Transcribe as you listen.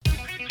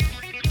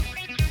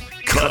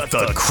Cut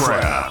the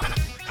crap.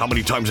 How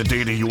many times a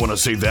day do you want to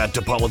say that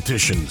to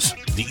politicians,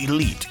 the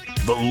elite,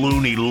 the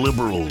loony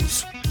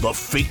liberals, the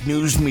fake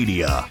news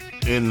media,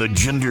 and the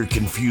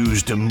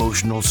gender-confused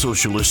emotional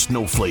socialist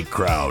snowflake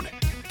crowd?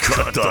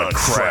 Cut the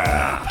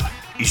crap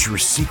is your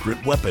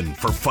secret weapon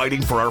for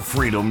fighting for our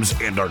freedoms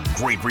and our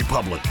great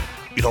republic.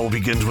 It all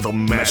begins with a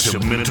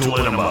massive mental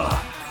enema,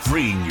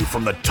 freeing you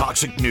from the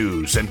toxic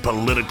news and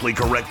politically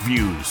correct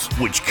views,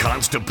 which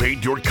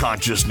constipate your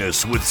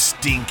consciousness with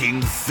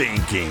stinking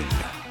thinking.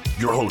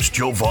 Your host,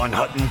 Jovan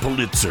Hutton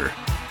Pulitzer.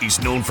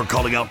 He's known for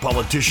calling out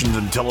politicians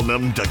and telling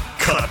them to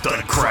cut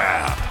the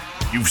crap.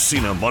 You've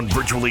seen him on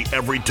virtually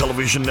every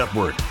television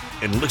network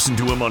and listened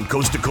to him on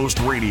Coast to Coast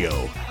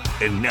Radio.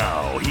 And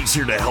now he's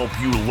here to help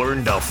you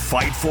learn to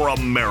fight for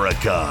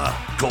America.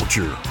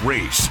 Culture,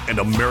 race, and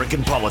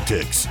American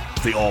politics.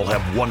 They all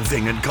have one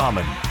thing in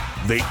common.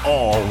 They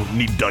all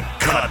need to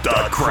cut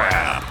the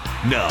crap.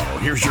 Now,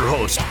 here's your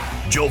host,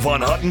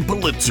 Jovan Hutton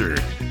Pulitzer.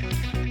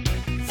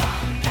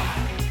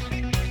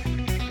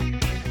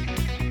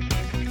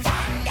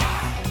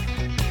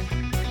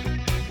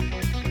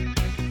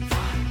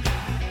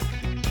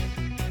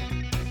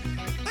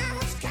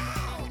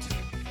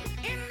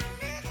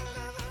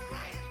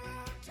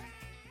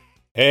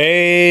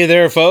 Hey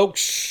there,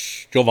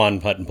 folks.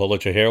 Jovan Hutton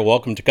Pulitzer here.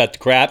 Welcome to Cut the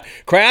Crap.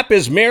 CRAP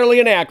is merely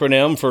an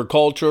acronym for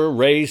culture,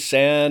 race,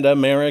 and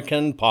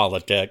American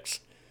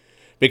politics.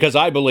 Because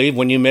I believe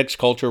when you mix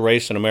culture,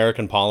 race, and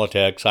American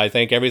politics, I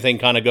think everything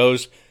kind of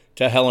goes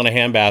to hell in a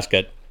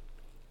handbasket.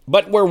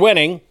 But we're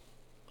winning.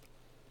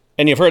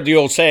 And you've heard the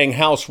old saying,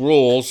 House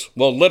rules.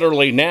 Well,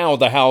 literally now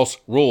the House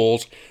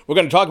rules. We're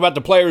going to talk about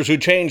the players who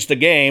changed the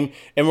game,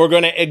 and we're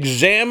going to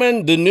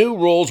examine the new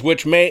rules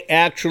which may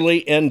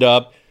actually end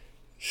up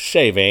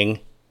saving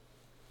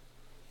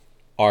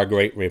our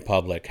great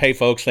republic. Hey,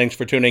 folks, thanks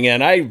for tuning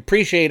in. I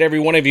appreciate every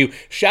one of you.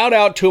 Shout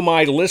out to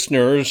my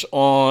listeners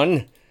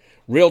on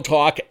Real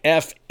Talk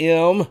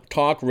FM,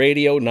 Talk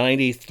Radio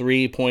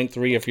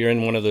 93.3 if you're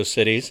in one of those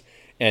cities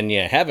and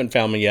you haven't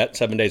found me yet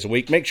 7 days a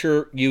week. Make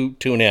sure you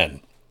tune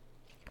in.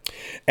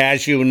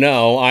 As you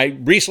know, I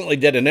recently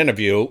did an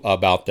interview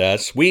about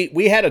this.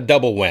 We had a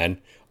double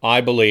win,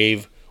 I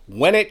believe,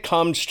 when it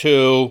comes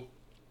to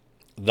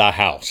the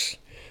House.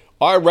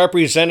 Our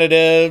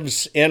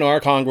representatives in our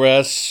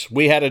Congress,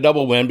 we had a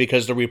double win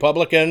because the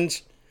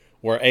Republicans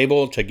were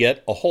able to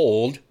get a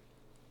hold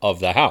of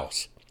the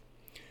House.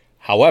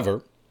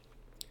 However,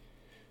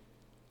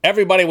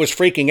 everybody was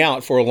freaking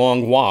out for a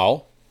long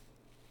while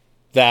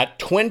that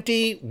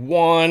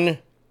 21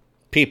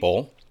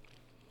 people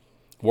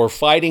were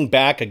fighting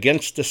back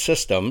against the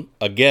system,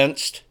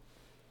 against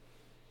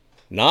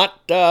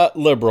not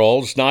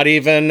liberals, not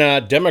even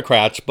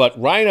Democrats, but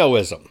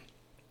rhinoism.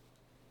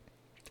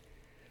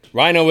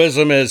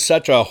 Rhinoism is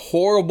such a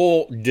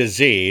horrible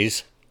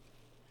disease.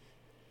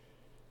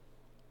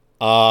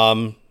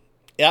 I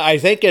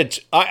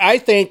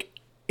think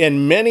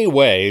in many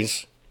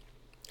ways,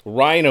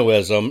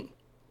 rhinoism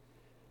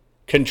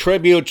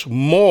contributes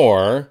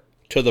more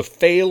to the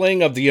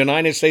failing of the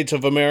United States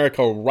of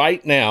America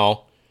right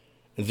now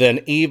than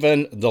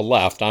even the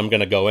left. I'm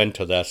going to go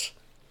into this.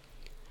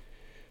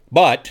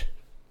 But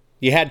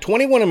you had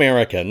 21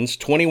 Americans,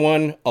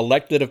 21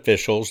 elected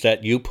officials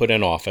that you put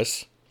in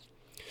office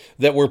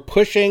that were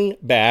pushing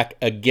back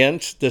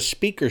against the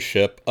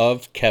speakership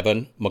of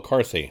Kevin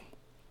McCarthy.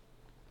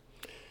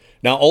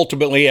 Now,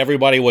 ultimately,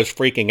 everybody was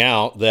freaking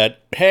out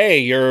that, hey,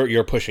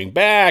 you're pushing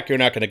back, you're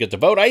not going to get the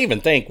vote. I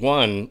even think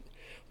one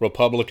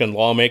Republican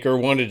lawmaker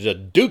wanted to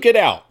duke it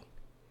out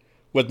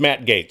with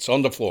Matt Gaetz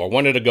on the floor,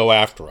 wanted to go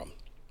after him.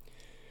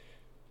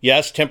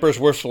 Yes, tempers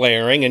were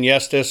flaring, and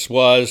yes, this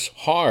was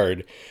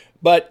hard.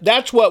 But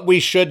that's what we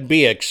should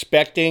be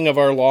expecting of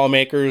our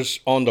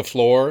lawmakers on the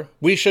floor.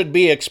 We should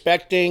be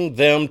expecting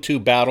them to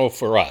battle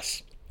for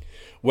us.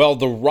 Well,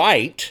 the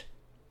right,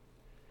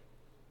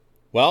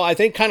 I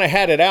think kind of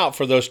had it out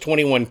for those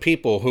 21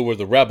 people who were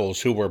the rebels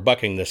who were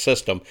bucking the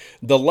system.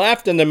 The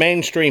left and the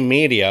mainstream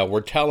media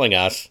were telling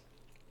us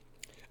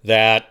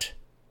that,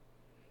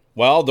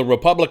 the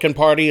Republican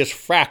Party is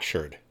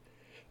fractured.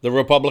 The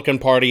Republican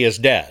Party is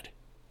dead.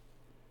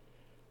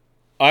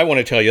 I want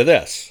to tell you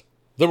this.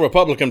 The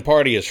Republican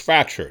Party is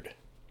fractured.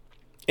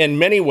 In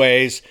many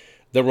ways,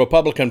 the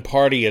Republican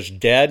Party is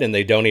dead and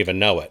they don't even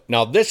know it.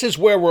 Now, this is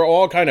where we're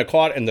all kind of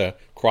caught in the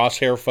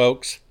crosshair,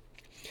 folks.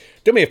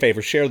 Do me a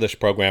favor, share this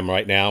program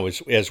right now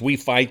as we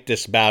fight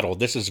this battle.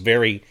 This is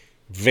very,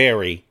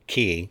 very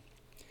key.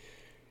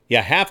 You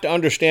have to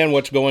understand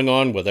what's going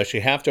on with us.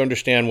 You have to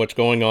understand what's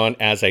going on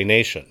as a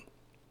nation.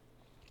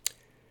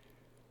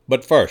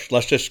 But first,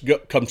 let's just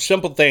come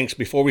simple things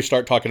before we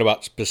start talking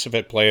about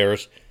specific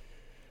players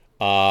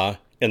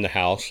in the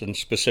House and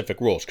specific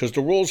rules, because the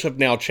rules have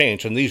now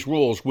changed, and these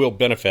rules will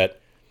benefit,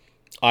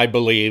 I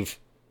believe,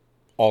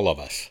 all of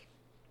us.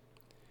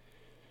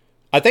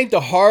 I think the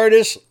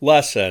hardest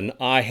lesson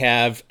I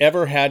have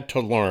ever had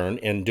to learn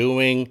in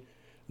doing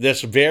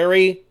this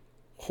very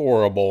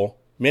horrible,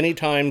 many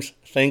times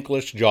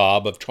thankless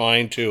job of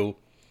trying to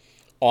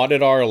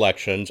audit our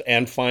elections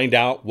and find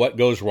out what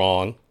goes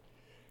wrong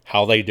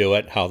how they do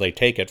it, how they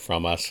take it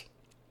from us.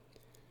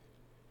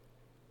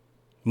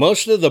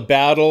 Most of the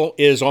battle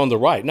is on the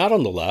right, not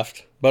on the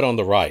left, but on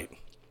the right.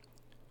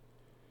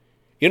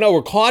 You know,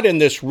 we're caught in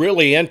this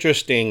really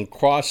interesting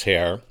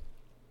crosshair.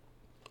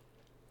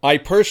 I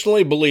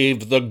personally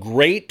believe the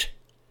great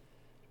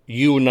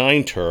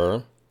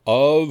uniter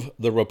of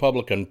the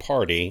Republican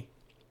Party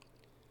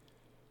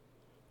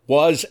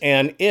was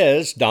and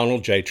is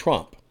Donald J.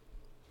 Trump.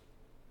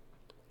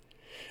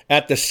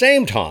 At the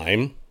same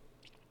time,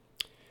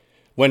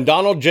 when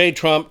Donald J.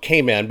 Trump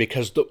came in,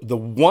 because the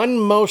one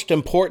most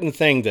important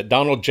thing that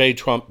Donald J.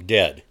 Trump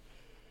did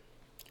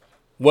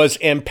was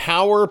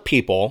empower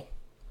people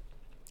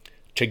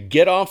to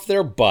get off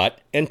their butt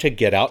and to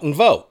get out and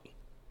vote.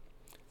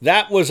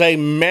 That was a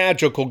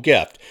magical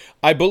gift.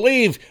 I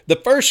believe the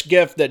first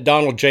gift that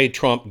Donald J.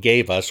 Trump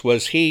gave us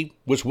was he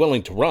was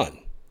willing to run.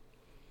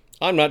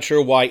 I'm not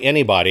sure why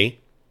anybody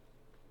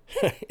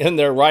in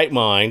their right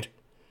mind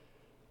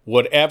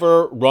would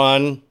ever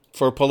run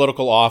for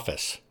political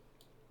office.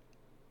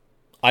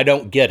 I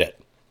don't get it.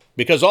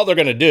 Because all they're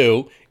going to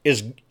do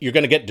is you're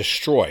going to get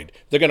destroyed.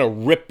 They're going to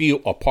rip you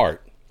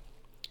apart.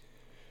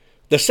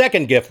 The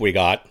second gift we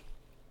got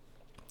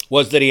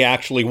was that he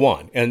actually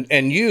won.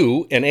 And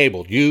you,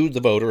 the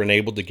voter,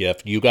 enabled the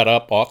gift. You got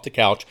up off the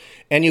couch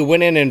and you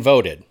went in and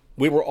voted.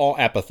 We were all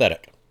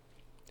apathetic.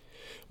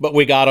 But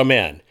we got him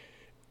in.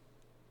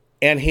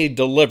 And he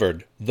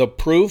delivered. The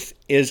proof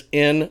is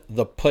in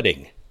the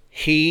pudding.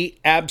 He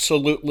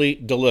absolutely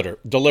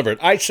delivered.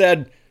 I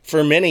said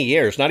for many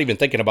years, not even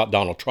thinking about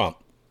Donald Trump,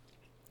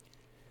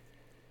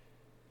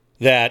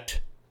 that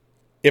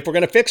if we're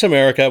going to fix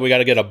America, we got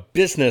to get a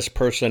business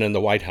person in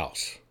the White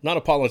House, not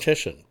a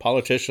politician.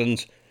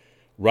 Politicians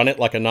run it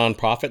like a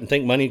nonprofit and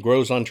think money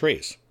grows on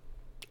trees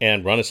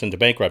and run us into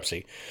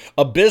bankruptcy.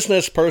 A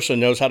business person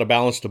knows how to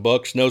balance the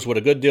books, knows what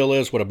a good deal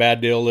is, what a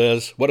bad deal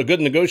is, what a good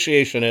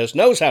negotiation is,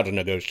 knows how to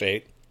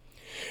negotiate,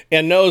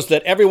 and knows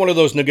that every one of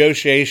those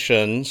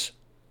negotiations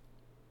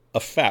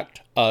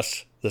affect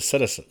us, the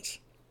citizens.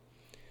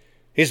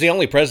 He's the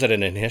only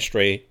president in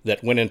history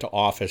that went into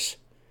office,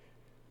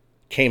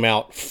 came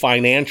out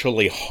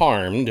financially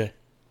harmed,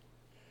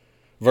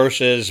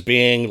 versus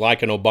being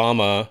like an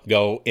Obama,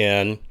 go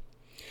in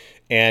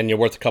and you're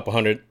worth a couple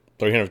 $100,000,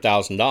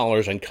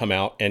 $300,000 and come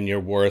out and you're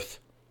worth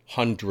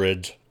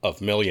hundreds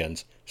of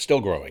millions,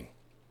 still growing.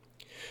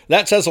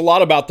 That says a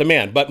lot about the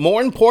man. But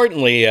more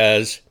importantly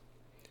is,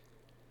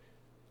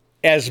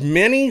 as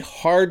many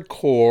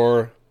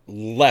hardcore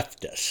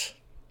leftists,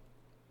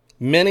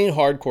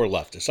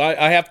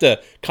 I have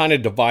to kind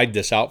of divide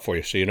this out for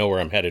you so you know where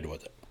I'm headed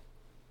with it.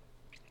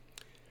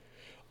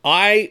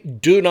 I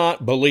do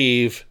not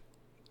believe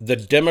the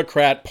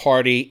Democrat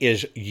Party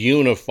is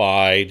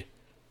unified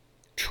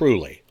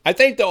truly. I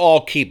think they'll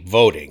all keep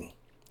voting.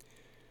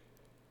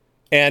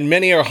 And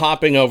many are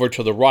hopping over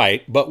to the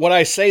right. But when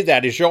I say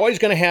that is you're always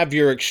going to have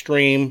your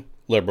extreme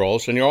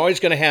liberals and you're always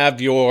going to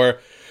have your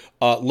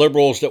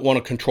liberals that want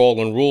to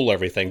control and rule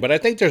everything. But I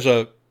think there's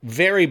a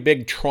very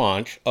big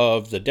tranche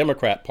of the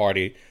Democrat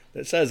Party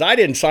that says, I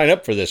didn't sign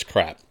up for this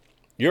crap.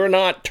 You're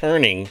not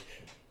turning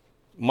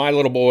my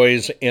little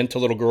boys into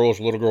little girls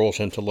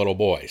into little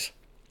boys.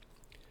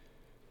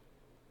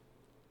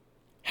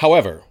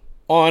 However,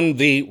 on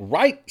the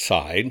right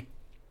side,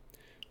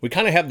 we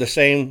kind of have the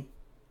same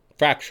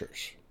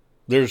fractures.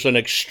 There's an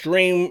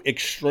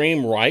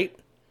extreme right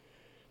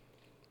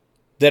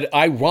that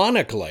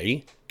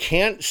ironically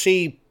can't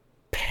see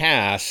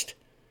past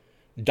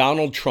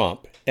Donald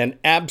Trump and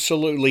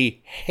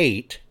absolutely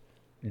hate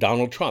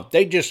Donald Trump.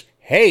 They just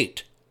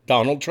hate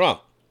Donald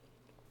Trump.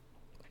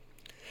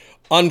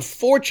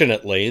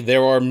 Unfortunately,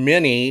 there are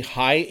many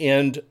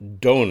high-end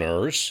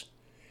donors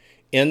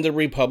in the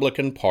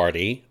Republican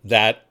Party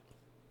that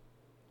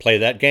play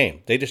that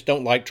game. They just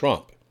don't like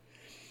Trump.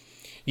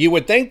 You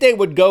would think they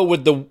would go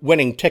with the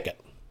winning ticket,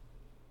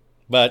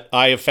 but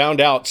I have found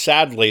out,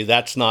 sadly,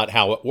 that's not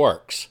how it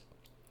works.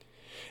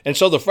 And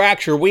so the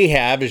fracture we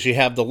have is you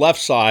have the left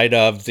side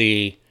of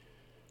the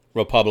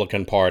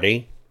Republican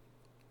Party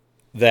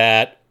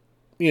that,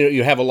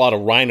 you have a lot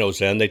of rhinos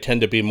in. They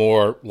tend to be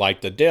more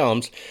like the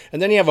Dems. And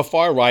then you have a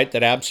far right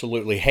that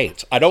absolutely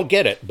hates. I don't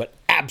get it, but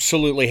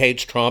absolutely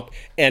hates Trump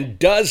and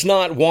does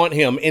not want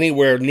him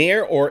anywhere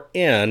near or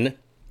in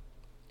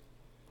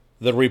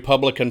the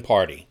Republican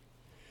Party.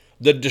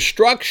 The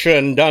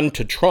destruction done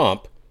to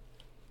Trump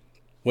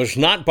was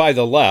not by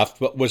the left,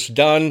 but was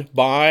done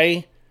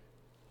by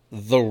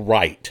the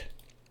right.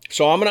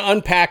 So I'm going to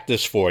unpack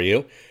this for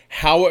you,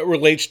 how it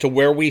relates to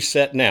where we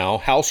sit now,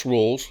 House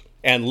rules,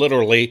 and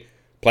literally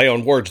play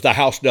on words, the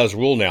House does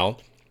rule now.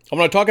 I'm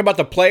going to talk about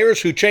the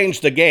players who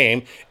changed the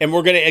game, and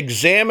we're going to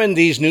examine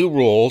these new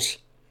rules,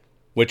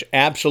 which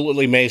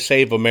absolutely may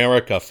save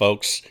America,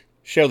 folks.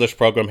 Share this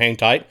program. Hang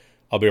tight.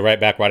 I'll be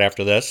right back right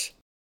after this.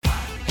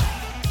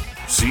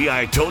 See,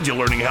 I told you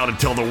learning how to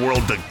tell the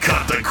world to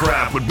cut the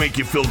crap would make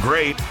you feel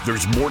great.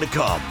 There's more to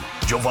come.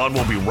 Jovan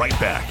will be right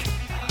back.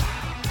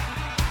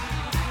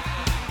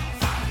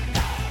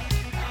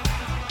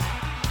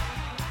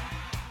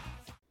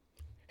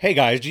 Hey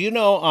guys, do you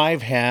know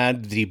I've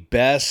had the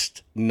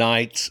best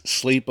night's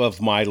sleep of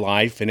my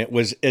life, and it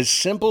was as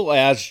simple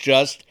as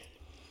just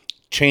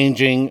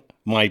changing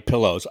my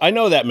pillows. I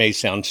know that may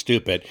sound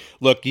stupid.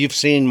 Look, you've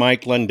seen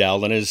Mike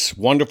Lindell and his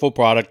wonderful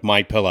product,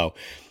 My Pillow.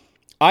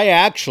 I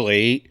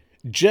actually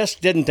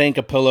just didn't think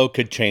a pillow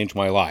could change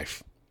my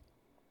life.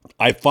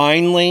 I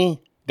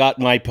finally got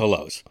My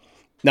Pillows.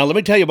 Now, let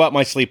me tell you about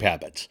my sleep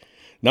habits.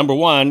 Number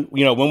one,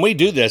 when we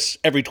do this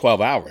every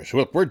 12 hours,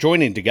 look, we're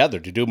joining together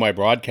to do my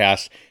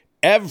broadcast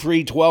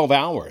every 12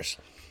 hours.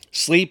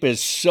 Sleep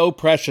is so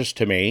precious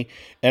to me,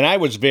 and I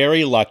was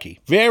very lucky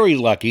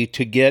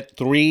to get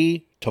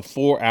 3 to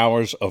 4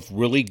 hours of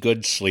really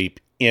good sleep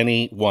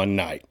any one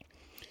night.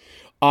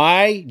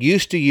 I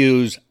used to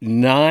use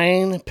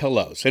 9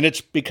 pillows, and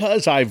it's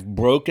because I've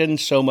broken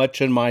so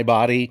much in my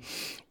body,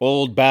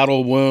 old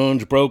battle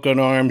wounds, broken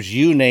arms,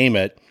 you name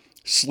it.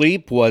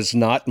 Sleep was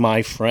not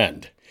my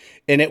friend.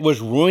 And it was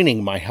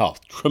ruining my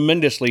health,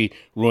 tremendously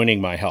ruining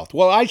my health.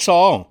 Well, I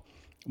saw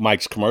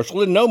Mike's commercial,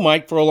 didn't know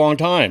Mike for a long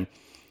time.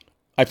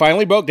 I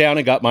finally broke down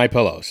and got My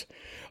Pillows.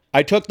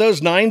 I took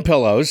those 9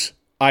 pillows,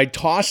 I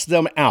tossed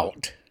them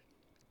out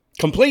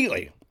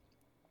completely.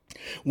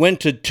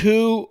 Went to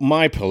 2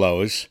 My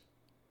Pillows.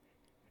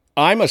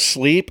 I'm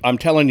asleep, I'm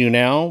telling you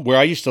now, where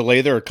I used to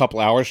lay there a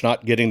couple hours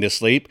not getting to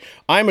sleep.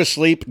 I'm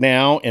asleep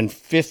now in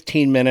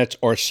 15 minutes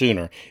or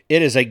sooner.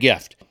 It is a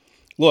gift.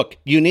 Look,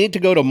 you need to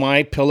go to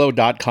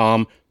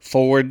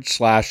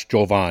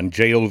mypillow.com/Jovan,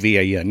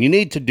 Jovan. You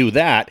need to do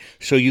that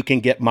so you can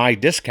get my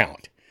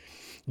discount.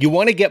 You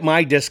want to get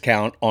my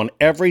discount on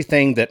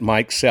everything that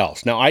Mike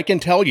sells. Now, I can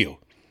tell you,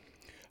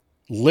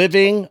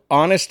 living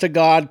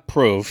honest-to-God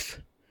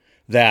proof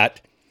that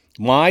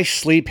my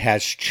sleep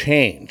has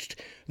changed.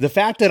 The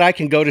fact that I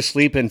can go to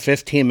sleep in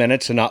 15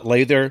 minutes and not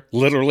lay there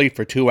literally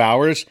for 2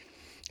 hours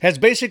has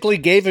basically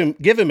given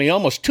me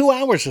almost 2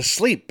 hours of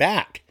sleep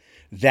back.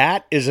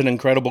 That is an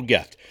incredible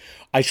gift.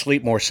 I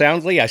sleep more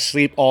soundly. I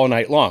sleep all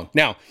night long.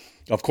 Now,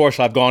 of course,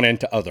 I've gone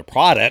into other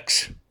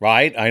products,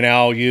 right? I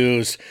now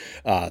use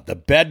the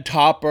bed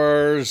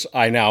toppers.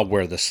 I now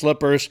wear the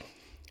slippers.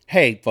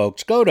 Hey,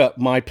 folks, go to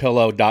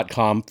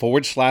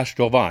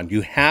mypillow.com/Jovan.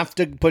 You have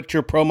to put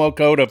your promo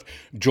code of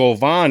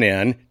Jovan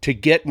in to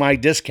get my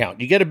discount.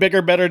 You get a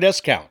bigger, better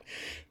discount.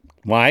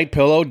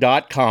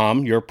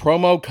 mypillow.com. Your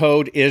promo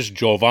code is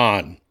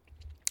Jovan.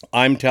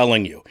 I'm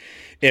telling you.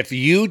 If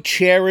you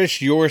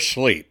cherish your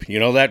sleep, you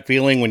know that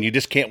feeling when you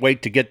just can't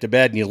wait to get to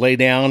bed and you lay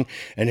down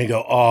and you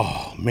go,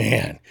 oh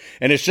man,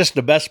 and it's just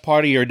the best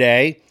part of your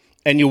day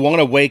and you want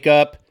to wake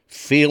up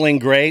feeling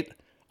great.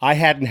 I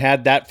hadn't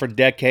had that for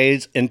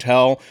decades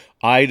until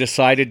I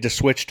decided to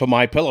switch to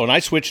My Pillow, and I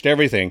switched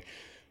everything.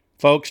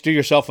 Folks, do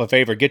yourself a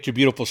favor, get your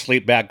beautiful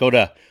sleep back. Go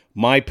to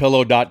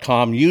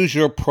mypillow.com, use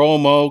your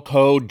promo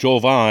code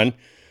Jovan,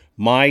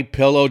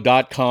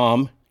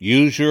 mypillow.com,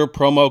 use your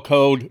promo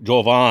code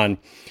Jovan.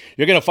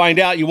 You're going to find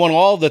out you want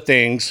all the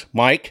things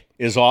Mike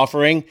is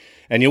offering,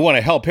 and you want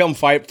to help him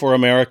fight for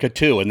America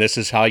too, and this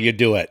is how you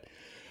do it.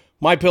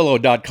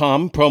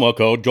 MyPillow.com, promo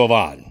code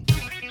Jovan.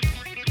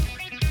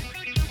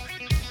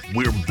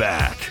 We're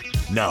back.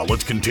 Now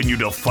let's continue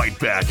to fight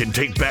back and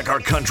take back our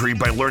country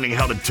by learning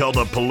how to tell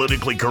the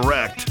politically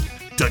correct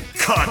to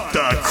cut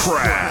the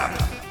crap.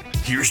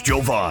 Here's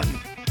Jovan.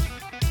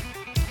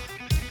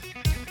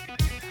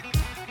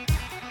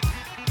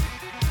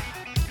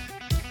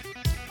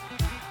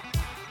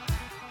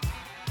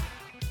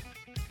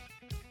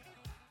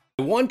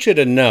 I want you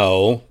to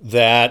know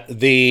that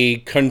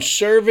the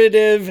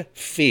conservative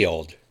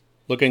field,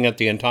 looking at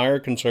the entire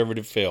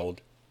conservative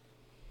field,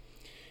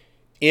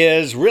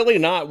 is really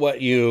not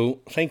what you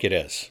think it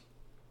is.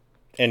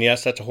 And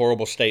yes, that's a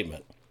horrible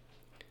statement.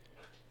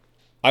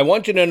 I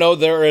want you to know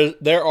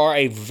there are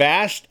a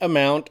vast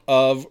amount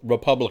of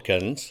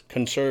Republicans,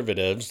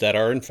 conservatives, that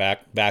are in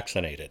fact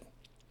vaccinated.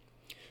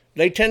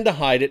 They tend to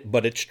hide it,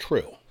 but it's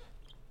true.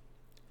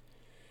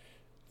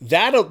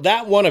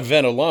 That one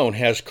event alone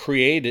has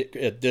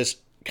created this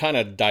kind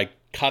of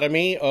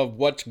dichotomy of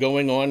what's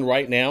going on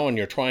right now, and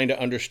you're trying to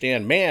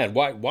understand, man,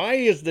 why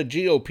is the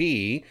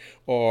GOP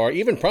or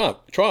even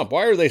Trump,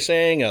 why are they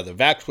saying the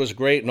vax was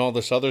great and all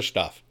this other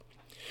stuff?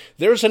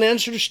 There's an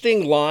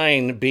interesting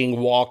line being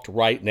walked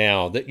right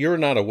now that you're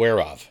not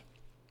aware of.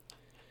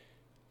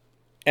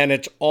 And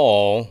it's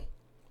all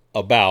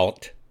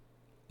about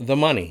the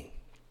money.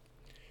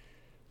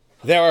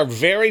 There are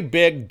very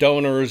big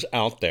donors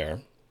out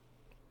there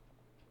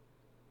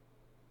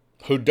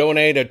who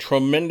donate a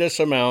tremendous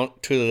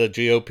amount to the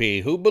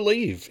GOP, who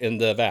believe in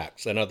the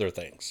vax and other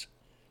things.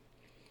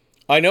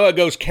 I know it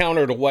goes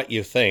counter to what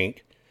you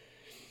think,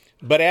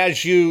 but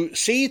as you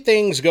see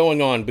things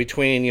going on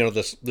between,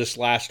 this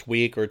last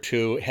week or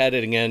two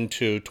heading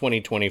into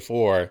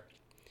 2024,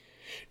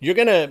 you're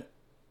going to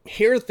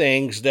hear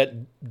things that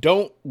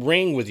don't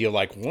ring with you,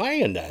 like, why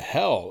in the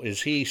hell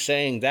is he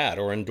saying that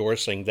or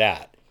endorsing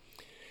that?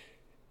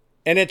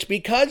 And it's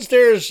because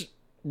there's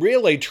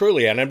really,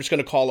 truly, and I'm just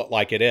going to call it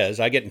like it is.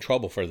 I get in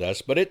trouble for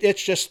this, but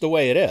it's just the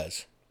way it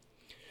is.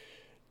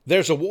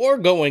 There's a war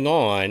going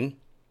on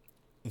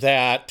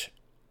that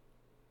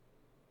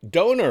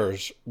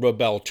donors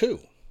rebel too.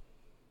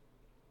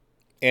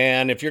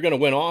 And if you're going to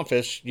win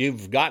office,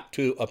 you've got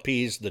to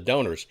appease the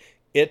donors.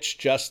 It's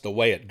just the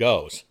way it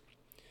goes.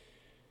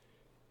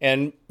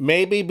 And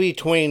maybe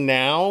between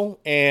now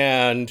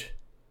and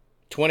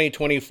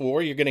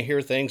 2024, you're going to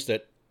hear things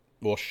that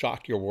will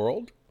shock your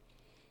world.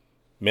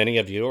 Many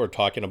of you are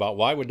talking about,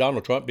 why would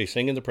Donald Trump be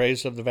singing the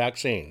praise of the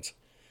vaccines?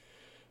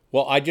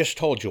 Well, I just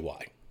told you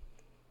why.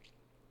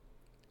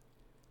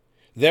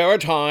 There are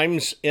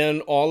times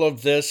in all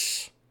of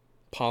this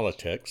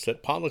politics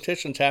that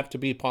politicians have to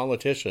be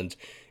politicians,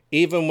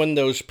 even when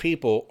those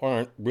people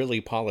aren't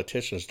really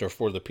politicians. They're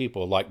for the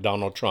people, like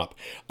Donald Trump.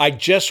 I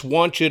just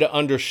want you to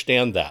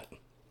understand that.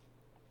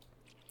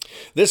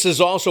 This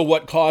is also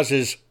what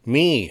causes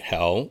me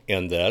hell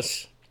in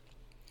this,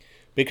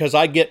 because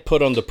I get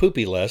put on the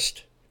poopy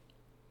list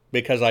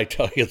because I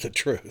tell you the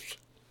truth.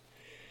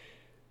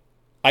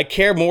 I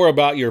care more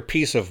about your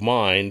peace of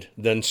mind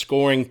than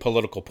scoring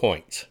political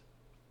points.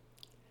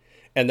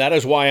 And that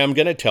is why I'm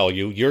going to tell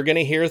you, you're going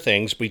to hear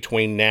things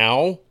between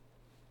now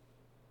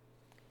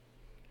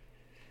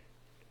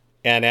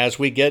and as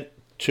we get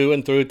to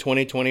and through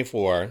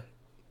 2024,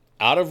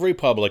 out of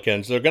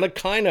Republicans. They're going to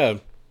kind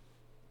of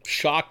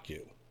shock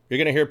you. You're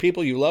going to hear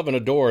people you love and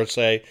adore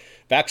say,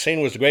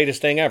 vaccine was the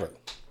greatest thing ever.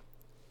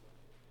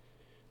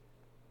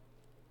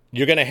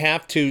 You're going to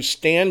have to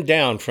stand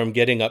down from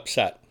getting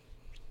upset.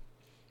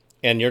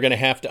 And you're going to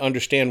have to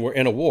understand we're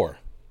in a war.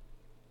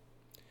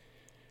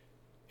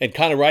 And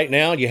kind of right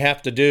now, you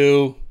have to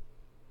do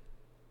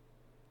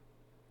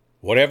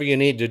whatever you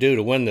need to do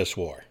to win this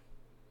war.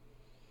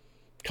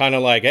 Kind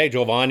of like, hey,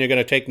 Jovan, you're going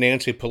to take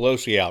Nancy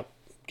Pelosi out.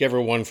 Give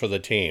her one for the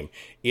team.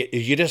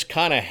 You just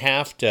kind of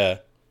have to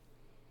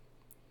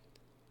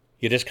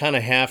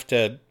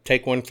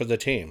take one for the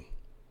team.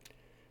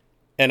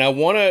 And I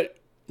want to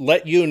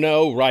let you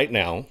know right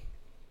now,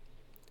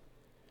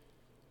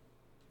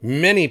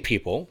 many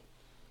people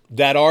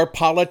that are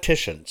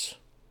politicians,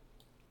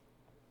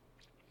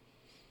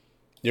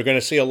 you're going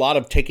to see a lot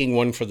of taking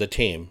one for the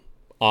team.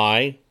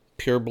 I,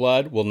 pure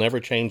blood, will never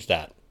change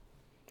that.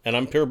 And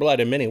I'm pure blood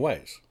in many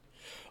ways.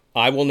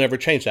 I will never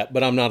change that,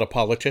 but I'm not a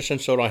politician,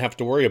 so I don't have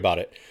to worry about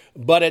it.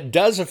 But it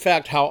does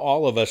affect how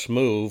all of us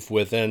move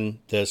within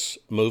this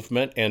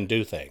movement and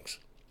do things.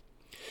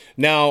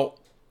 Now,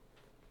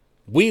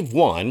 we've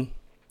won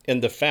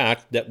in the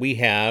fact that we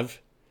have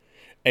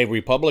a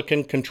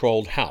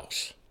Republican-controlled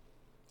House.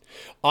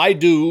 I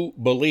do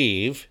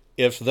believe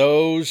if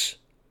those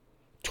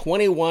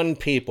 21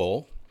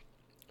 people,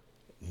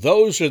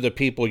 those are the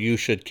people you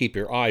should keep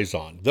your eyes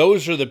on.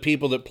 Those are the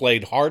people that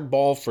played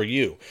hardball for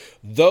you.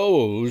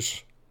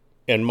 Those,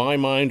 in my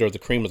mind, are the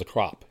cream of the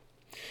crop.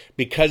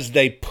 Because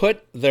they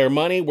put their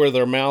money where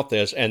their mouth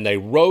is and they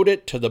rode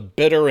it to the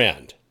bitter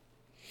end.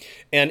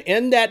 And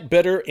in that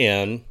bitter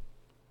end,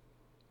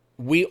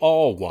 we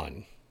all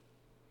won.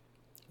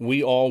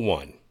 We all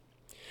won.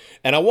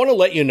 And I want to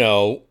let you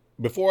know,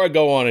 before I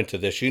go on into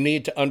this, you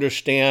need to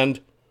understand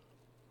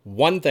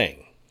one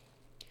thing.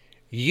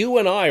 You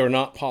and I are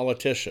not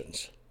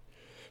politicians.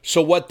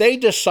 So what they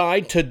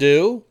decide to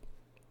do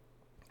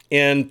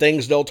in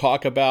things they'll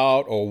talk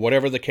about or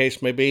whatever the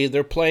case may be,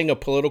 they're playing a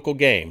political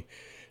game.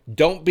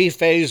 Don't be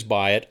fazed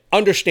by it.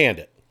 Understand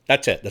it.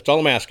 That's it. That's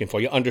all I'm asking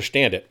for you.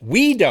 Understand it.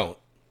 We don't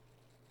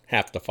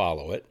have to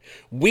follow it.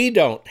 We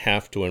don't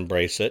have to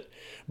embrace it.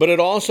 But it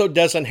also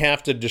doesn't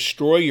have to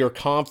destroy your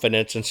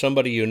confidence in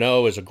somebody you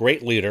know is a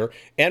great leader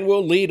and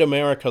will lead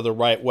America the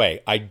right way.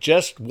 I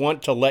just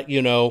want to let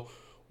you know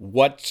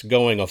what's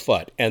going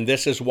afoot. And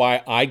this is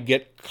why I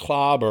get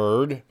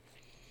clobbered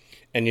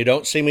and you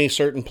don't see me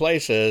certain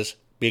places,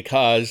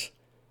 because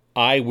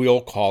I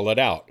will call it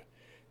out.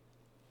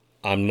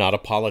 I'm not a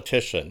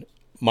politician.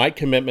 My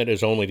commitment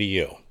is only to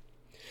you.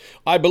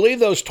 I believe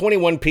those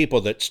 21 people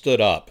that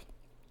stood up,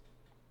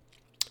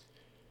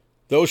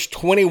 those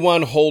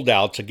 21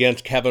 holdouts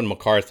against Kevin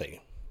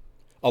McCarthy,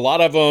 a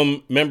lot of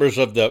them members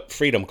of the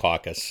Freedom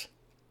Caucus,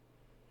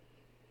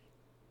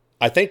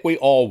 I think we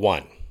all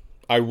won.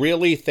 I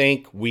really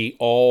think we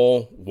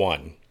all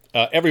won.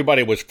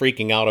 Everybody was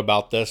freaking out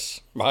about this,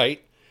 right?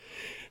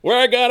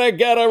 We're going to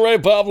get a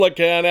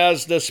Republican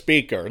as the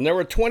speaker. And there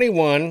were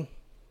 21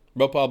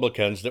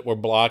 Republicans that were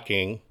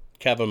blocking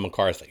Kevin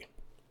McCarthy.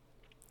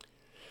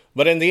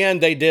 But in the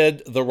end, they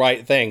did the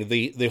right thing.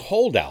 The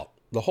holdout,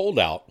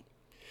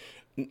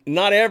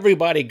 not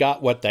everybody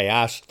got what they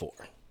asked for,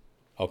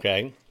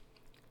 okay?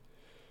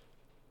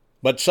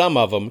 But some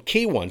of them,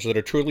 key ones that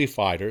are truly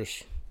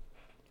fighters,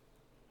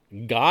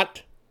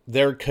 got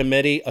their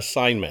committee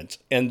assignments.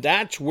 And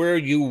that's where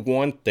you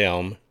want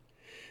them,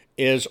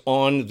 is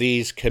on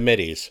these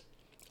committees.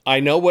 I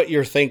know what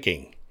you're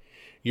thinking.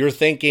 You're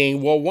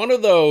thinking, well, one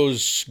of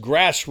those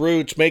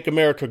grassroots Make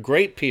America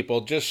Great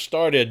people just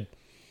started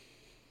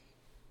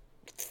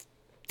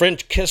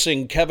French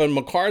kissing Kevin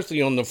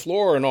McCarthy on the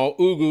floor and all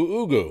ooga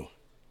ooga.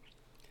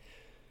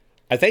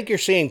 I think you're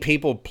seeing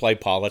people play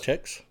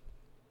politics.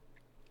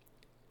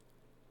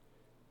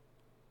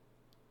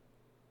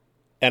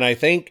 And I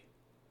think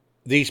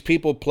these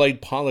people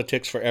played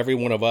politics for every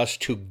one of us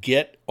to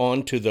get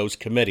onto those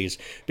committees,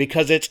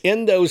 because it's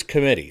in those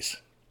committees.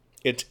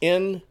 It's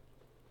in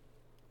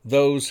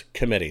those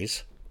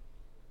committees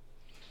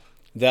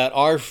that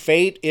our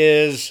fate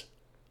is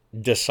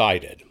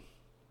decided.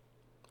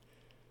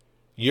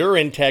 Your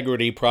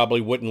integrity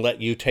probably wouldn't let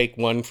you take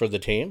one for the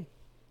team.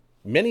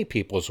 Many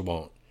people's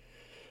won't.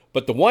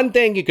 But the one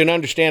thing you can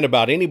understand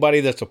about anybody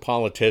that's a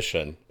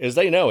politician is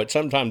they know at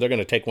some time they're going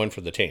to take one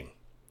for the team.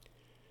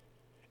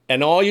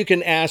 And all you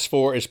can ask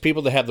for is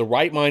people that have the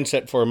right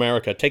mindset for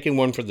America, taking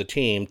one for the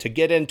team, to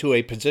get into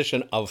a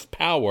position of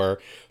power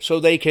so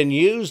they can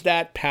use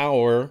that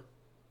power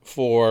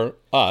for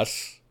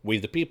us, we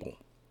the people.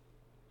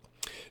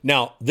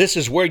 Now, this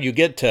is where you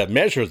get to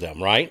measure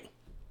them, right?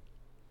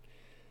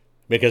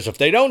 Because if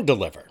they don't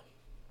deliver,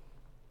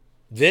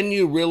 then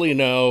you really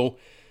know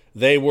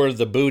they were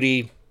the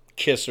booty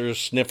kissers,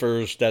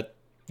 sniffers that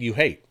you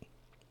hate.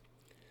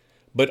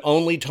 But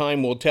only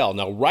time will tell.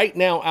 Now, right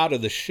now, out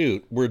of the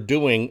chute, we're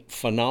doing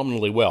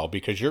phenomenally well,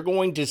 because you're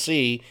going to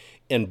see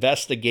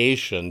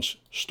investigations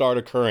start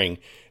occurring,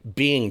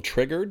 being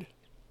triggered,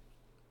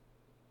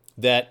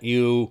 that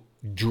you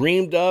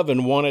dreamed of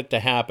and want it to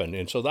happen.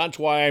 And so that's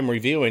why I'm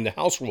reviewing the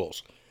House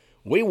rules.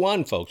 We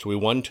won, folks. We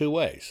won two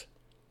ways.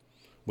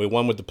 We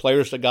won with the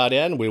players that got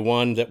in. We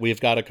won that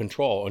we've got to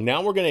control. And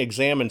now we're going to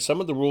examine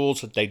some of the rules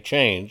that they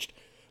changed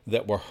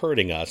that were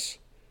hurting us,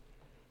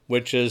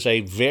 which is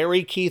a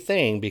very key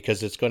thing,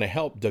 because it's going to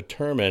help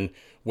determine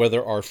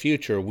whether our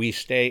future, we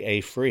stay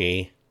a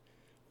free,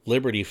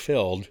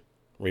 liberty-filled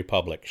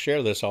republic.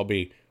 Share this. I'll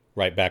be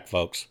right back,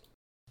 folks.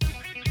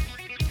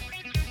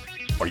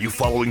 Are you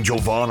following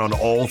Jovan on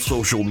all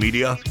social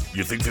media?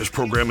 You think this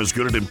program is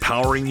good at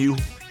empowering you?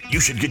 You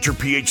should get your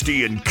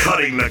PhD in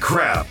cutting the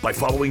crap by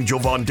following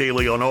Jovan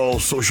Daily on all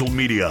social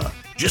media.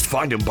 Just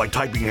find him by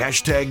typing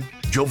hashtag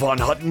Jovan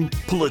Hutton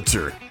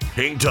Pulitzer.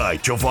 Hang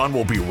tight, Jovan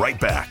will be right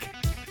back.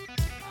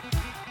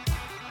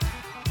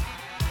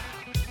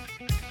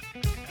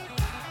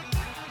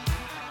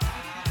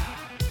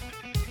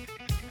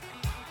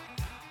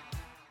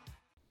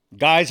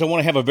 Guys, I want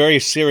to have a very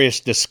serious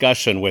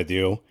discussion with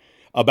you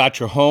about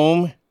your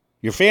home,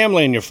 your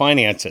family, and your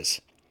finances.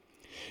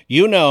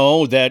 You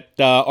know that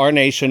our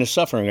nation is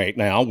suffering right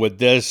now with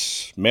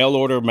this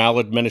mail-order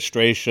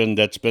maladministration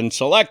that's been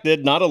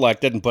selected, not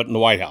elected, and put in the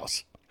White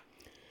House.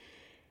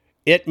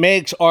 It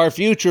makes our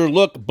future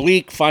look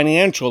bleak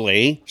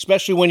financially,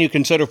 especially when you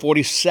consider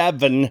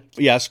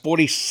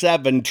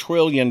 $47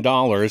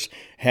 trillion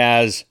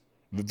has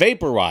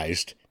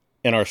vaporized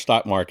in our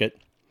stock market.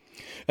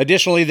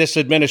 Additionally, this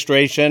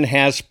administration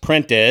has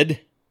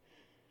printed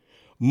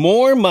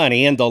more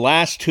money in the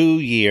last 2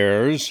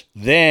 years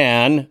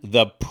than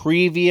the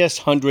previous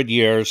 100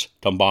 years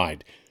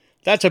combined.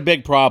 That's a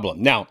big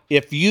problem. Now,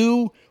 if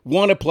you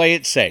want to play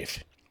it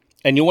safe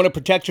and you want to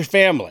protect your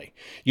family,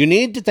 you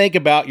need to think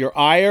about your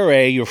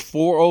IRA, your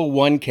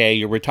 401k,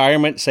 your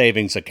retirement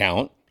savings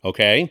account,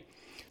 okay?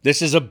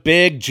 This is a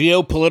big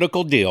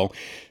geopolitical deal.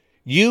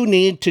 You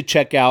need to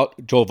check out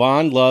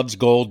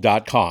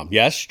JovanLovesGold.com.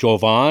 Yes,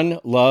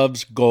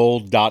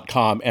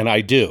 JovanLovesGold.com, and I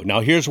do.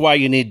 Now, here's why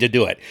you need to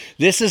do it.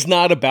 This is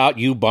not about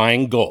you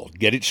buying gold.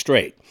 Get it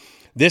straight.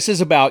 This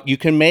is about you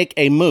can make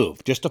a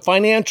move, just a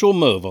financial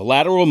move, a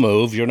lateral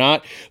move. You're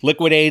not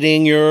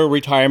liquidating your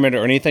retirement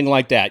or anything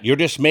like that. You're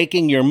just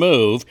making your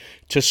move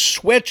to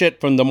switch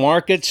it from the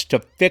markets to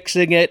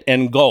fixing it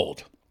in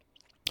gold.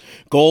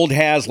 Gold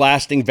has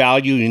lasting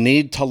value. You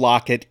need to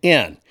lock it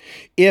in.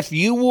 If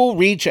you will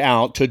reach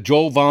out to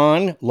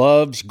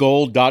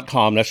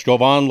JovanLovesGold.com, that's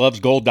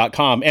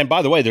JovanLovesGold.com. And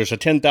by the way, there's a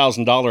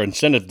 $10,000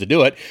 incentive to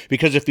do it,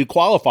 because if you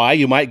qualify,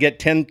 you might get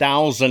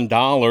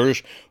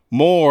 $10,000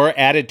 more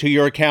added to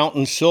your account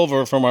in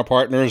silver from our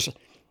partners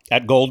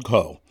at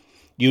Goldco.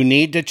 You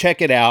need to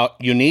check it out.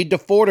 You need to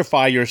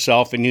fortify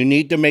yourself, and you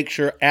need to make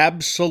sure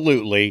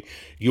absolutely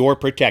you're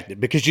protected,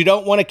 because you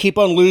don't want to keep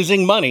on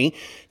losing money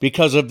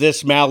because of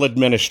this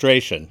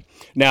maladministration.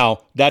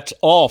 Now, that's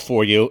all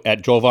for you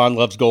at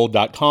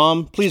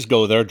JovanLovesGold.com. Please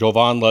go there,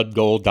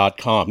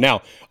 JovanLovesGold.com.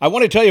 Now, I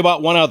want to tell you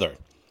about one other.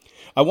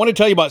 I want to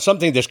tell you about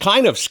something that's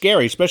kind of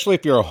scary, especially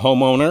if you're a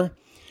homeowner.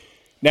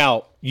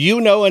 Now, you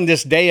know in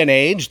this day and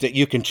age that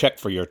you can check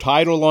for your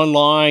title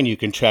online, you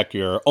can check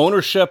your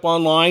ownership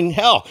online.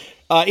 Hell,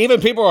 even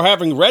people are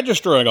having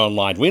registering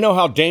online. We know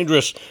how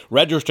dangerous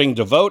registering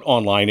to vote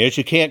online is.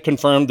 You can't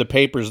confirm the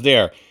papers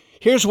there.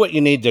 Here's what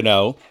you need to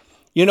know.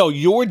 You know,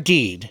 your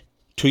deed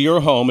to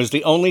your home is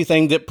the only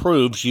thing that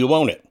proves you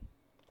own it.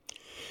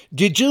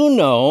 Did you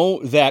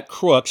know that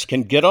crooks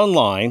can get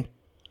online,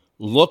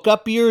 look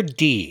up your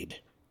deed,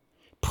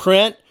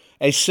 print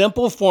a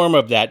simple form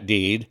of that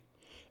deed,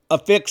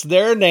 affix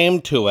their name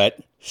to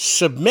it,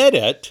 submit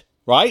it,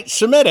 right?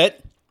 Submit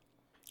it,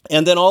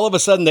 and then all of a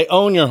sudden they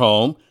own your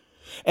home,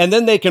 and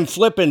then they can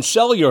flip and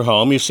sell your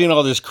home. You've seen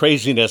all this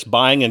craziness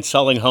buying and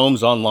selling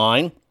homes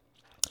online.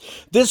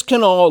 This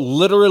can all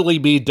literally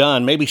be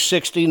done, maybe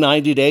 60,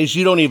 90 days,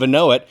 you don't even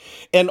know it,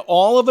 and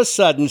all of a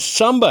sudden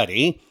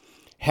somebody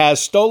has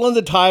stolen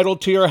the title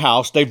to your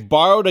house. They've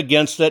borrowed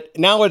against it.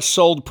 Now it's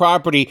sold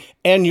property,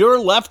 and you're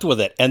left with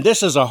it. And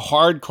this is a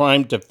hard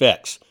crime to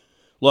fix.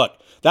 Look,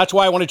 that's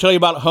why I want to tell you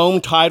about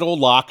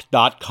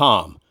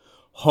HomeTitleLock.com.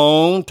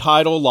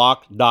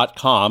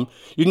 HomeTitleLock.com.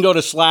 You can go to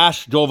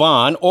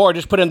 /Jovan or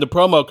just put in the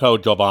promo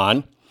code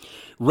Jovan.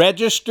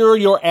 Register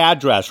your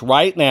address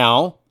right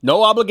now.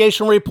 No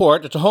obligation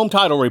report. It's a home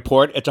title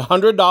report. It's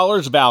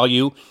 $100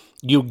 value.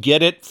 You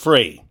get it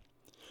free.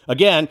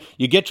 Again,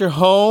 you get your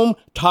home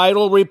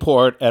title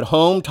report at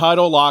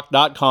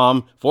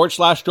HomeTitleLock.com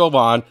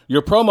 /Jovan.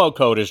 Your promo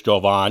code is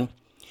Jovan.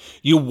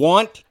 You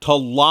want to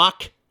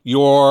lock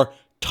your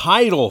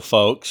title,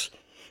 folks.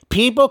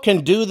 People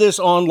can do this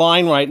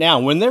online right now.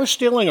 When they're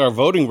stealing our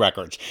voting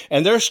records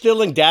and they're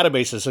stealing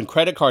databases and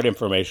credit card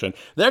information,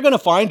 they're going to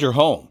find your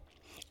home.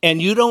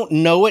 And you don't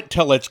know it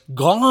till it's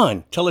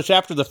gone, till it's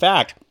after the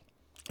fact,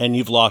 and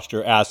you've lost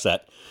your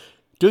asset.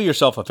 Do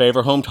yourself a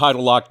favor,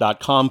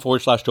 HomeTitleLock.com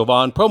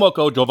 /Jovan, promo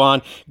code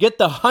Jovan. Get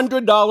the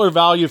 $100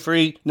 value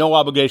free, no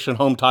obligation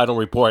home title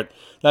report.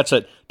 That's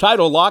it,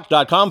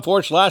 TitleLock.com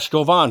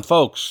 /Jovan.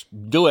 Folks,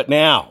 do it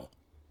now.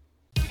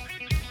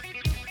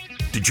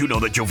 Did you know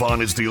that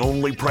Jovan is the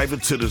only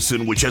private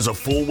citizen which has a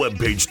full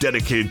webpage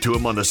dedicated to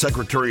him on the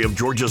Secretary of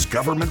Georgia's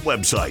government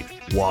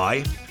website?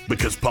 Why?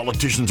 Because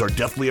politicians are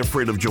deathly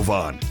afraid of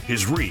Jovan,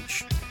 his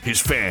reach, his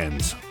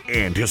fans,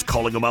 and his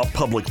calling them out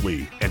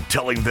publicly and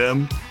telling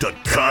them to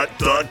cut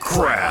the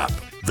crap.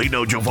 They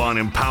know Jovan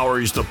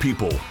empowers the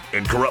people,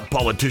 and corrupt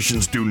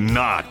politicians do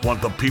not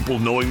want the people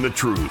knowing the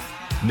truth.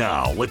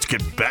 Now, let's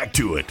get back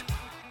to it.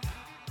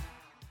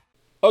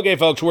 Okay,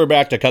 folks, we're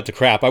back to Cut the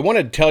Crap. I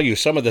wanted to tell you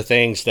some of the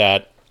things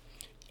that,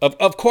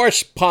 of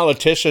course,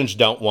 politicians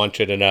don't want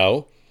you to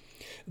know.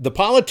 The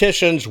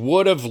politicians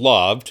would have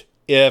loved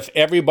if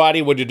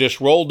everybody would have just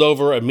rolled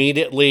over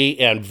immediately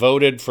and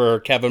voted for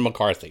Kevin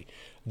McCarthy.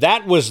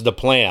 That was the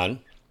plan.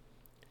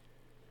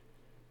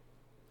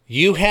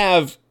 You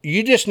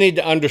just need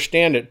to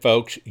understand it,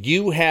 folks.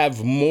 You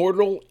have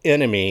mortal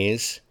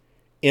enemies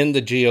in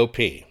the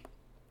GOP.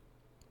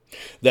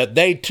 That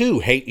they too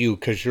hate you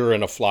because you're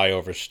in a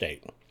flyover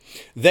state.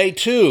 They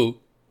too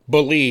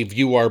believe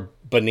you are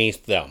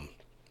beneath them.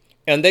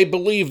 And they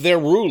believe they're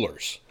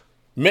rulers.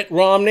 Mitt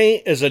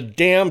Romney is a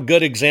damn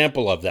good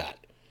example of that.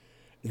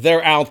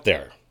 They're out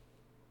there.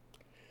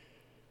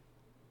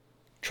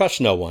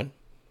 Trust no one.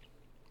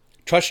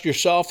 Trust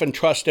yourself and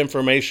trust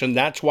information.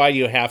 That's why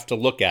you have to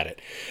look at it.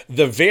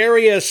 The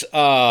various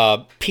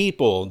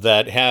people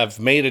that have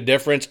made a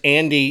difference,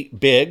 Andy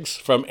Biggs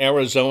from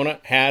Arizona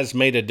has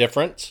made a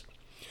difference.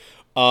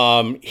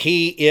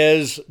 He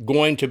is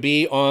going to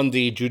be on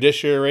the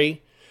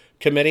Judiciary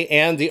Committee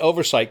and the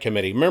Oversight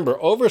Committee.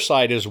 Remember,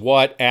 oversight is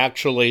what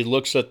actually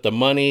looks at the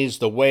monies,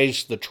 the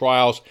waste, the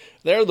trials.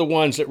 They're the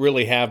ones that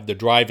really have the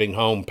driving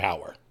home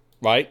power,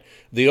 right?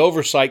 The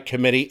Oversight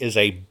Committee is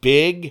a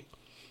big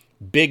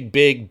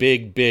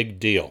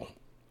deal.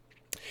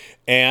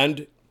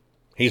 And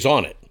he's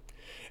on it.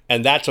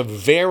 And that's a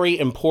very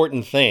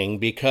important thing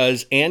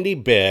because Andy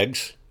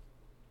Biggs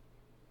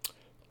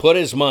put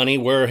his money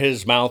where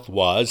his mouth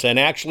was and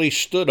actually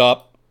stood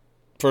up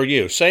for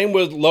you. Same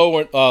with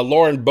Lauren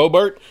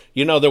Boebert.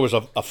 You know, there was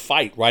a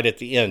fight right at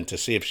the end to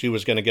see if she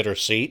was going to get her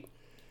seat.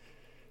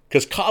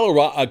 Because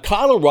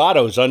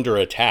Colorado's under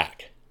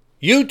attack.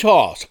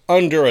 Utah's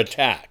under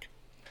attack.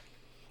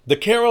 The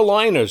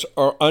Carolinas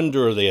are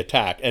under the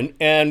attack.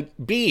 And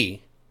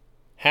be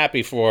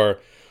happy for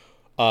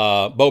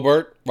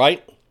Boebert,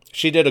 right?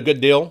 She did a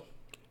good deal.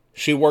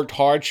 She worked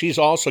hard. She's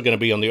also going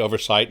to be on the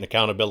oversight and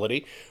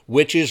accountability,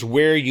 which is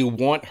where you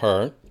want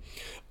her.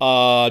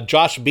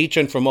 Josh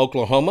Beechin from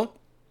Oklahoma.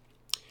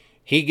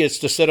 He gets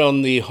to sit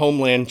on the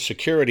Homeland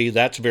Security.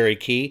 That's very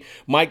key.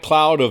 Mike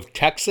Cloud of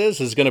Texas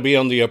is going to be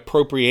on the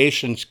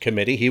Appropriations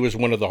Committee. He was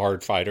one of the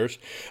hard fighters.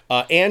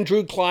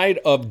 Andrew Clyde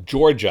of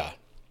Georgia.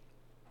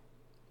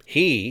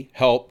 He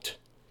helped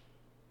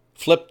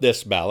flip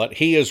this ballot.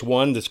 He is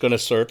one that's going to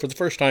serve for the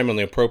first time on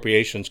the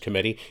Appropriations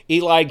Committee.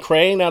 Eli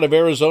Crane out of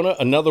Arizona,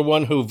 another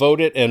one who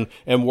voted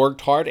and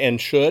worked hard and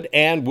should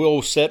and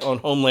will sit on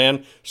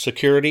Homeland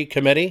Security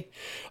Committee.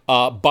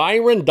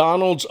 Byron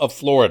Donalds of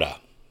Florida.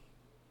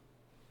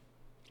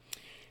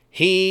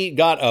 He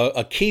got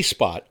a key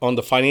spot on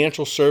the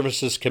Financial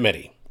Services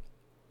Committee.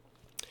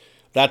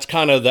 That's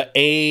kind of the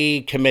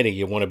A committee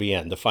you want to be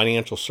in, the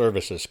Financial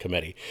Services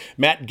Committee.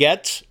 Matt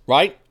Gaetz,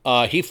 right?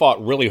 He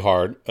fought really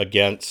hard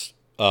against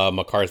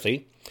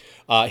McCarthy.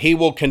 He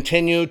will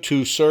continue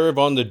to serve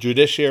on the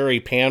Judiciary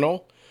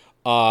panel.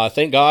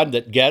 Thank God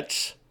that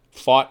Gaetz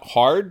fought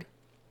hard.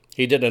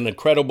 He did an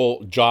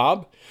incredible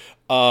job.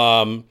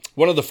 One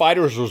of the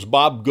fighters was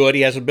Bob Good.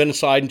 He hasn't been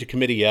assigned to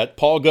committee yet.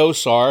 Paul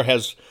Gosar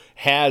has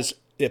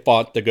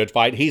fought the good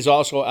fight. He's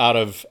also out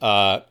of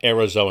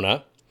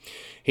Arizona.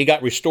 He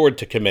got restored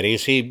to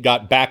committees. He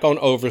got back on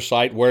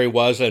oversight where he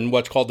was in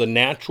what's called the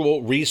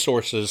Natural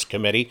Resources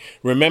Committee.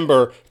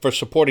 Remember, for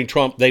supporting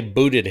Trump, they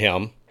booted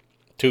him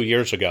 2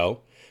 years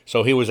ago,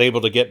 so he was able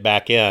to get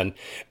back in.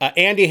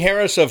 Andy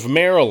Harris of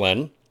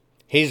Maryland,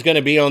 he's going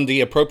to be on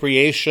the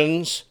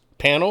Appropriations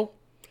panel.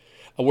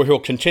 where he'll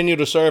continue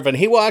to serve, and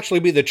he will actually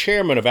be the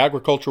chairman of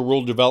Agriculture,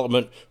 Rural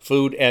Development,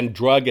 Food, and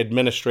Drug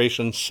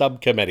Administration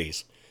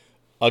subcommittees.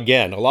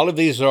 Again, a lot of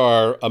these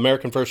are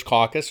American First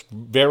Caucus,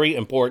 very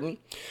important.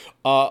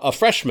 A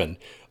freshman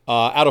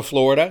out of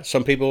Florida.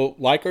 Some people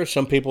like her,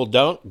 some people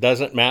don't.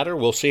 Doesn't matter.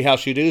 We'll see how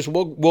she does.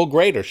 We'll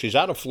grade her. She's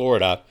out of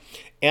Florida.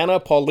 Anna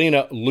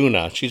Paulina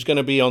Luna. She's going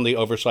to be on the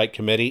Oversight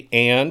Committee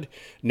and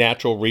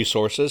Natural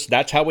Resources.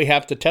 That's how we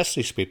have to test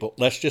these people.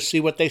 Let's just see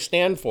what they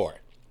stand for.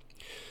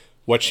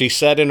 What she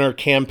said in her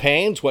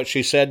campaigns, what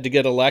she said to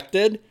get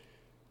elected,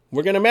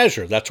 we're going to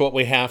measure. That's what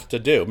we have to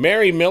do.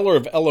 Mary Miller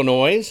of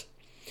Illinois.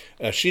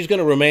 She's going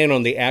to remain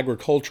on the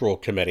Agricultural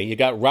Committee. You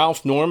got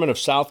Ralph Norman of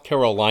South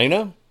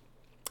Carolina.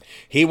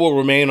 He will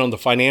remain on the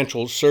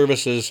Financial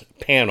Services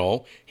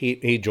panel.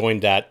 He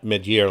joined that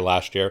mid-year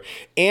last year.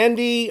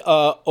 Andy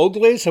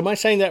Ogles, am I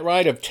saying that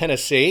right, of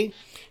Tennessee?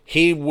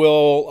 He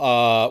will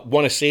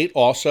want a seat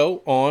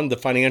also on the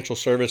Financial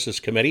Services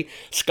Committee.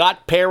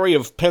 Scott Perry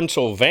of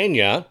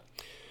Pennsylvania.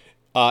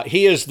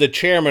 He is the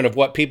chairman of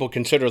what people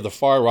consider the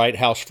far-right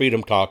House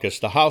Freedom Caucus.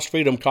 The House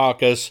Freedom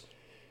Caucus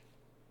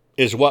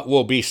is what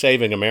will be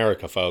saving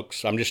America,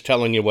 folks. I'm just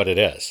telling you what it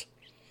is.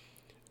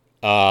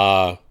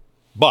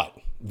 But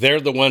they're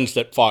the ones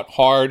that fought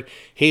hard.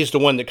 He's the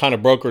one that kind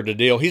of brokered the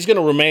deal. He's going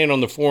to remain on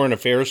the Foreign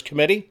Affairs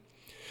Committee.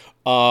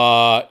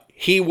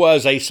 He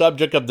was a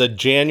subject of the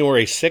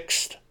January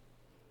 6th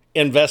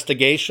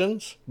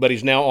investigations, but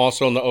he's now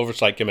also on the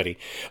Oversight Committee.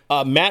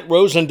 Matt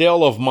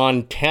Rosendale of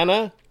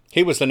Montana.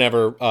 He was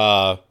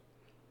the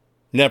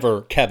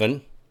never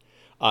Kevin.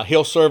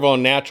 He'll serve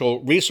on Natural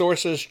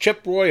Resources.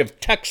 Chip Roy of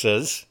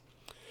Texas.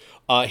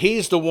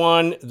 He's the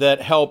one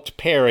that helped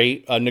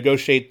Perry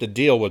negotiate the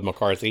deal with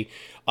McCarthy.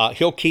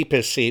 He'll keep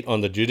his seat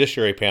on the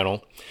Judiciary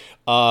panel.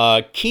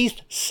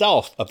 Keith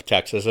Self of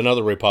Texas,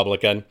 another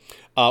Republican,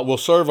 will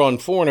serve on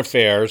Foreign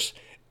Affairs.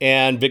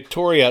 And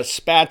Victoria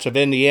Spatz of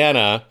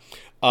Indiana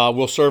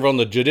will serve on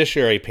the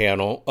Judiciary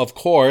panel. Of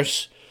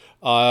course,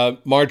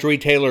 Marjorie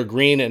Taylor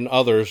Greene and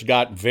others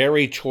got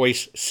very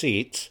choice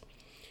seats.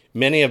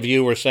 Many of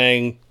you were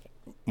saying,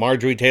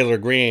 Marjorie Taylor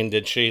Greene,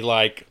 is she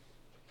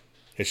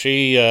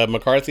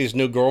McCarthy's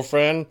new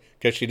girlfriend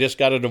because she just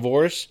got a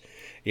divorce?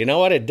 You know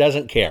what? It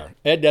doesn't care.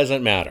 It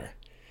doesn't matter.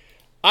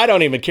 I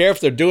don't even care if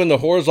they're doing the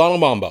horizontal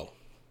mambo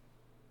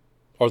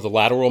or the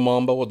lateral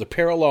mambo or the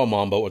parallel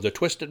mambo or the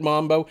twisted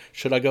mambo.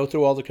 Should I go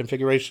through all the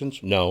configurations?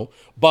 No.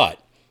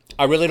 But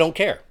I really don't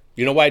care.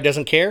 You know why it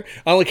doesn't care?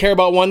 I only care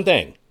about one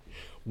thing.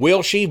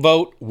 Will she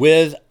vote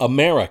with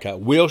America?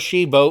 Will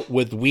she vote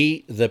with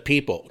we the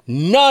people?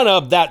 None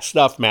of that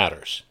stuff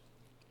matters.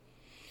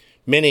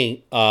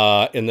 Many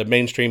in the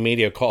mainstream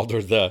media called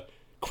her the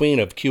queen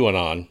of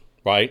QAnon,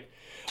 right?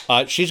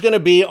 She's going to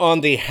be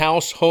on the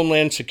House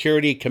Homeland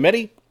Security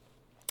Committee,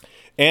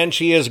 and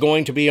she is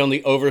going to be on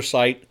the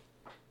Oversight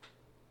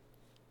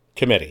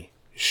Committee.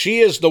 She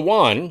is the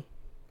one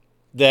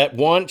that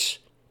wants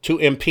to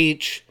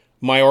impeach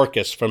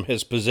Mayorkas from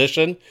his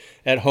position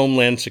at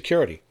Homeland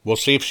Security. We'll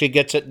see if she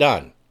gets it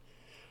done.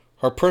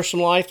 Her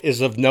personal life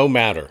is of no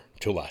matter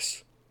to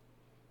us.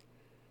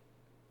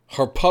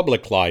 Her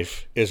public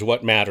life is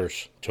what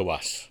matters to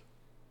us.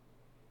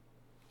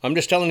 I'm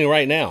just telling you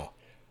right now,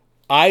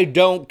 I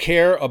don't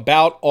care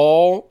about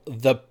all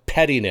the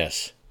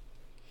pettiness.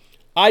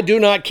 I do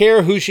not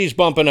care who she's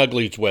bumping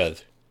uglies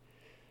with.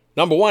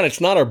 Number one,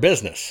 it's not our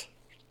business.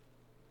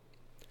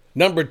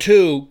 Number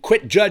two,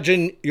 quit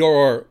judging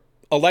your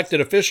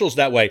elected officials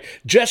that way.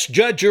 Just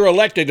judge your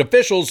elected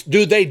officials.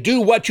 Do they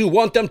do what you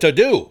want them to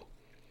do?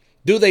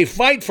 Do they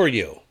fight for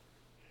you?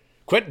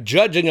 Quit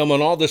judging them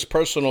on all this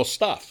personal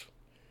stuff.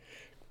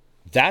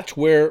 That's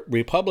where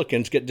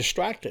Republicans get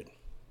distracted.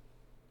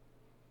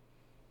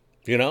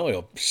 You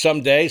know,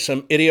 someday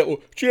some idiot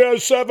will, she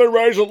has 7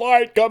 rays of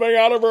light coming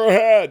out of her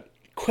head.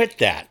 Quit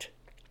that.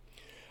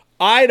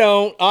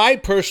 I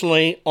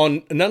personally,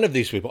 on none of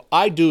these people,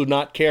 I do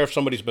not care if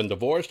somebody's been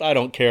divorced. I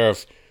don't care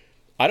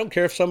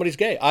if somebody's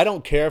gay. I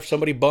don't care if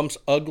somebody bumps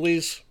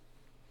uglies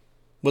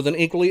with an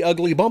equally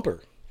ugly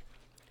bumper.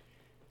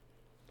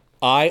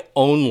 I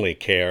only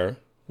care,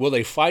 will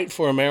they fight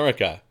for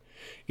America?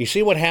 You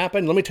see what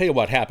happened? Let me tell you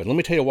what happened. Let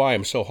me tell you why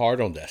I'm so hard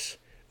on this.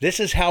 This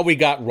is how we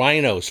got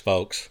rhinos,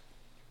 folks.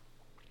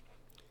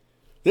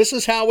 This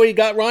is how we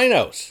got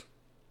rhinos.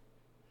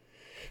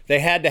 They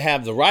had to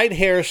have the right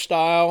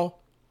hairstyle,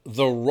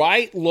 the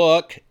right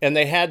look, and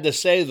they had to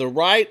say the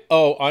right,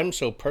 oh, I'm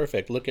so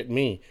perfect, look at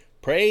me.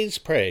 Praise,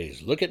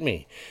 praise, look at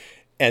me.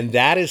 And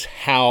that is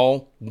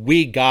how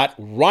we got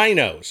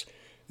rhinos.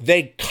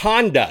 They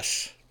conned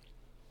us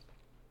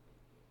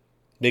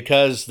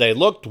because they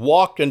looked,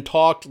 walked, and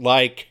talked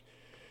like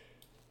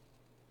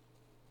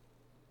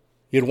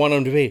you'd want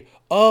them to be.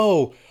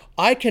 Oh,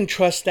 I can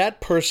trust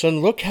that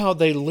person. Look how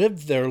they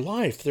live their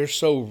life. They're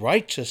so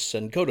righteous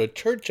and go to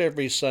church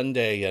every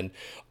Sunday. And,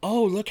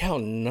 oh, look how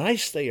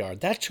nice they are.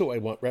 That's who I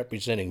want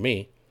representing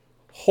me.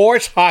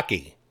 Horse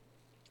hockey.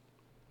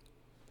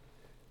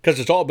 Because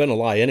it's all been a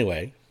lie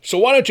anyway. So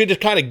why don't you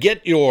just kind of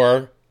get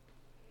your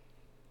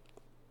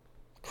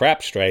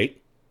crap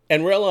straight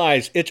and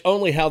realize it's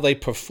only how they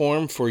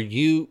perform for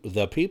you,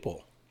 the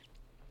people.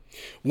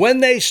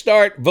 When they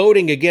start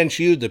voting against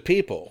you, the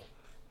people,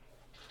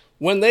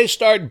 when they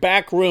start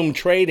backroom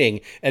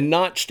trading and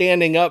not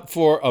standing up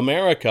for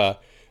America,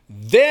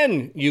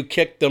 then you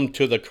kick them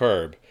to the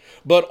curb.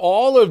 But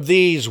all of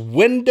these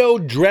window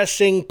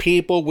dressing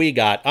people we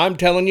got, I'm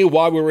telling you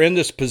why we were in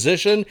this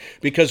position,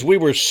 because we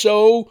were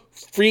so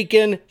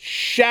freaking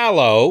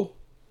shallow.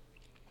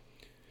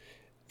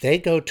 They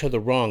go to the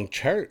wrong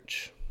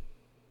church.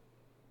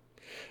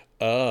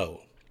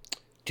 Oh,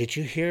 did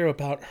you hear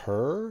about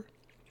her?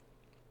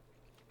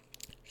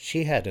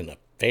 She had an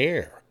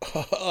affair.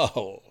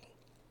 Oh.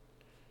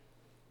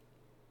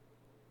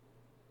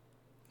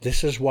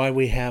 This is why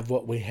we have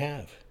what we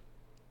have.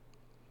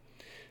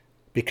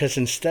 Because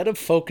instead of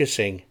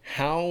focusing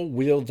how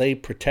will they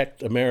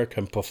protect America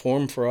and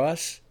perform for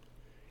us,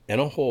 in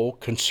a whole,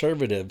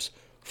 conservatives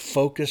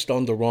focused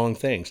on the wrong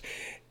things.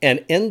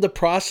 And in the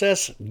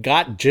process,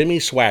 got Jimmy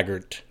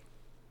Swaggart.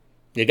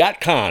 You got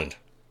conned.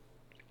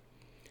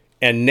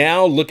 And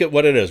now look at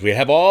what it is. We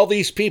have all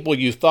these people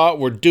you thought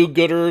were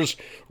do-gooders,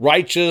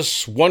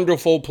 righteous,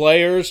 wonderful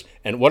players.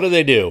 And what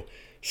do?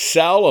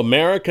 Sell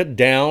America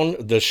down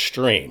the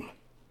stream.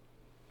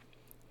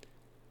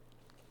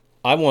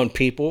 I want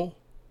people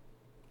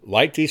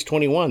like these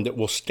 21 that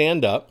will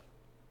stand up,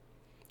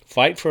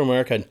 fight for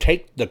America, and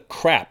take the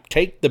crap,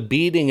 take the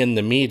beating in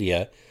the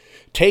media,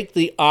 take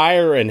the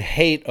ire and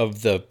hate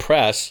of the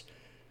press.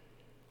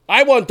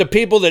 I want the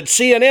people that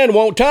CNN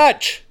won't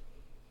touch.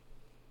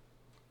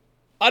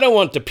 I don't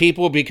want the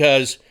people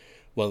because,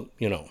 well,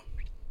 you know,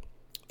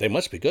 they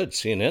must be good.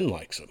 CNN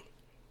likes them.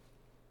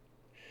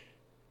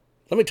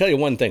 Let me tell you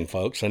one thing,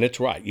 folks, and it's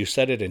right. You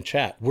said it in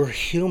chat. We're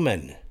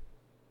human.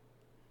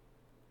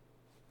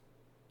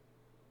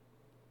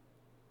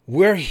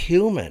 We're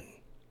human.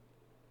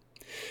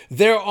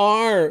 There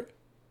are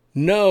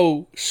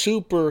no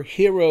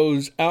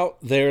superheroes out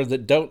there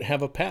that don't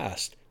have a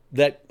past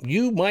that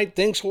you might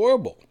think's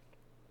horrible.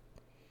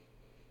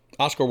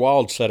 Oscar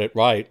Wilde said it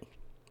right.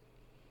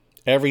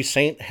 Every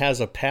saint has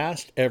a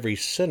past, every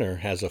sinner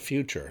has a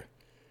future.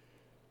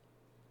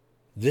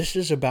 This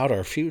is about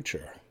our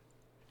future.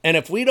 And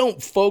if we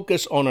don't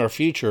focus on our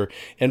future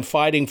and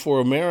fighting for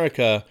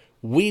America,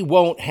 we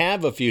won't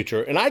have a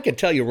future. And I can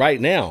tell you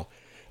right now,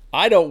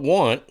 I don't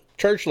want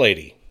church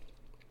lady.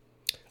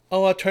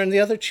 Oh, I'll turn the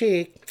other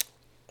cheek.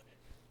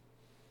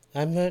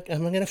 I'm not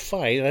going to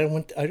fight.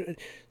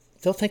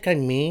 They'll think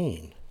I'm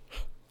mean.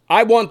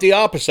 I want the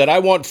opposite. I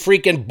want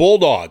freaking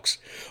bulldogs.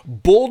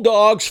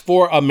 Bulldogs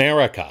for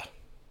America.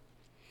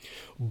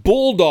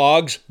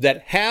 Bulldogs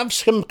that have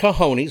some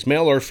cojones,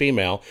 male or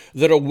female,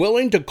 that are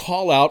willing to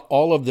call out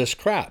all of this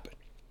crap.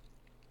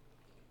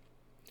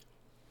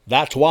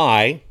 That's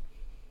why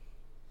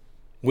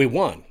we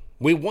won.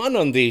 We won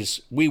on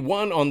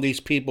these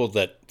people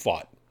that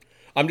fought.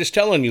 I'm just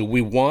telling you,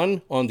 we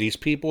won on these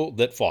people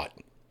that fought.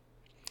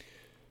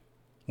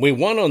 We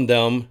won on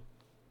them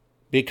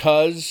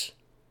because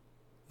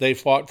they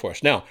fought for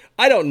us. Now,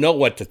 I don't know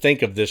what to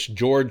think of this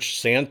George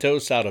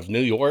Santos out of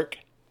New York.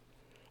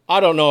 I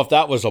don't know if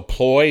that was a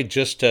ploy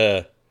just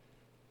to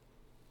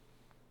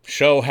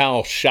show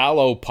how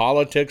shallow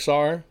politics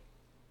are,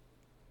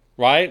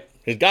 right?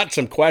 He's got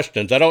some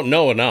questions. I don't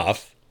know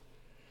enough.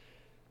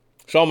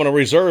 So I'm going to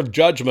reserve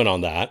judgment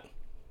on that.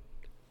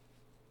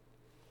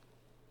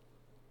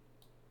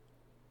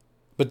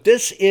 But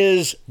this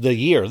is the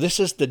year. This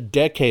is the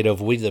decade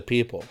of we the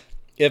people.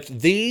 If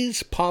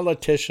these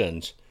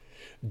politicians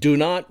do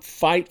not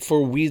fight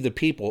for we the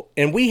people,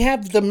 and we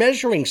have the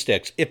measuring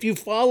sticks. If you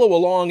follow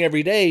along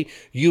every day,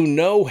 you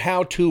know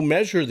how to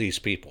measure these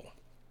people.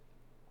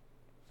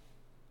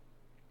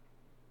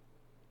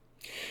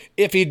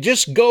 If you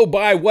just go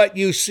by what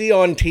you see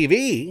on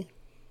TV,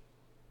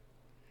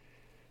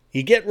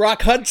 you get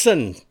Rock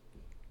Hudson.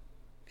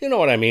 You know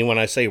what I mean when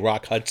I say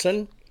Rock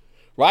Hudson,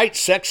 right?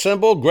 Sex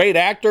symbol, great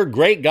actor,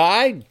 great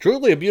guy,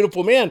 truly a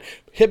beautiful man,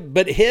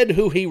 but hid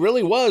who he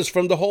really was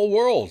from the whole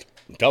world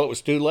until it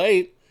was too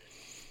late.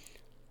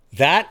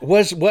 That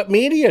was what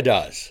media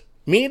does.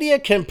 Media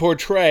can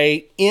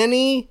portray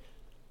any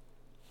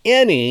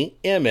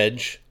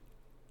image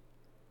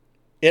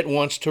it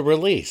wants to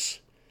release.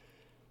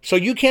 So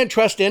you can't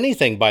trust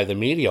anything by the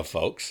media,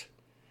 folks.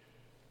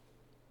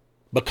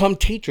 Become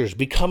teachers,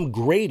 become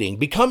grading,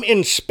 become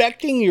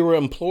inspecting your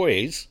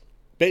employees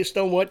based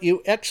on what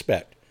you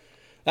expect.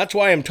 That's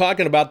why I'm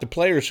talking about the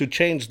players who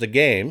changed the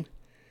game.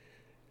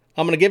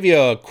 I'm going to give you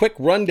a quick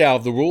rundown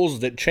of the rules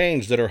that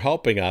changed that are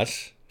helping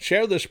us.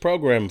 Share this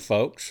program,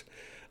 folks.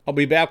 I'll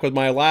be back with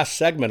my last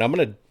segment. I'm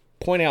going to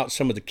point out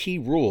some of the key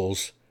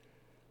rules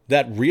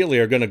that really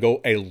are going to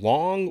go a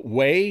long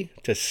way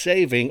to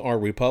saving our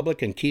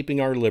republic and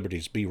keeping our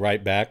liberties. Be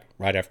right back,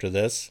 right after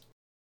this.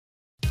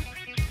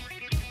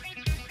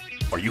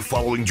 Are you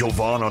following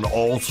Jovan on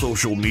all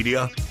social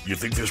media? You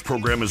think this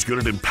program is good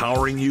at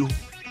empowering you?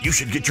 You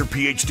should get your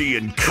PhD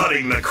in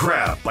cutting the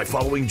crap by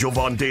following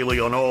Jovan Daily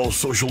on all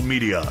social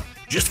media.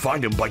 Just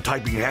find him by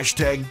typing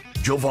hashtag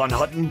Jovan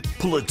Hutton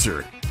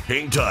Pulitzer.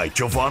 Hang tight,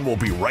 Jovan will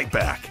be right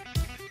back.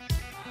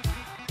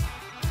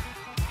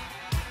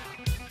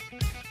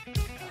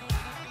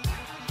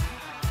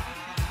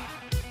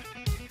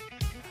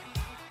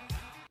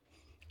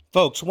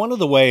 Folks, one of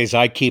the ways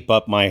I keep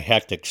up my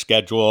hectic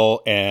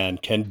schedule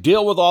and can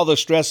deal with all the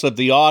stress of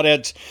the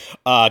audits,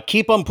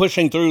 keep on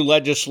pushing through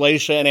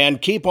legislation, and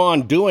keep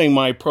on doing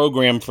my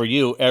program for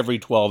you every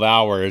 12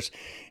 hours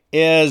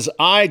is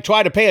I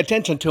try to pay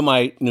attention to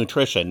my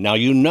nutrition. Now,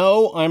 you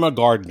know I'm a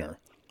gardener.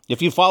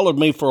 If you followed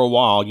me for a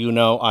while, you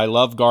know I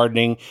love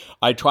gardening.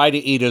 I try to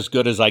eat as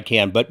good as I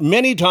can. But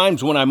many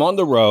times when I'm on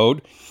the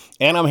road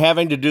and I'm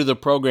having to do the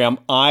program,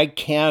 I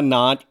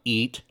cannot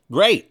eat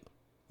great.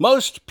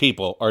 Most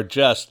people are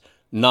just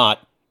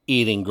not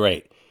eating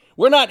great.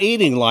 We're not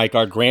eating like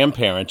our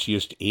grandparents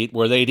used to eat,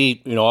 where they'd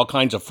eat, all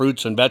kinds of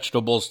fruits and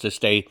vegetables to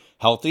stay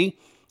healthy.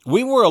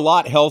 We were a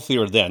lot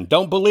healthier then.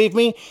 Don't believe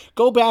me?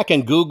 Go back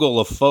and Google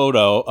a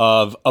photo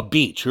of a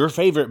beach, your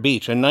favorite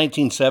beach in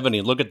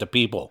 1970. Look at the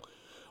people.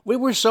 We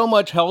were so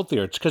much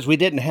healthier. It's because we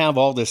didn't have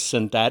all this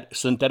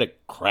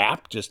synthetic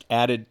crap just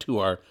added to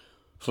our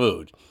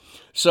food.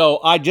 So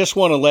I just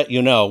want to let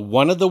you know,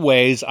 one of the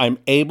ways I'm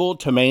able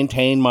to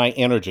maintain my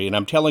energy, and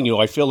I'm telling you,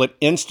 I feel it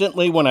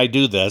instantly when I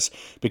do this,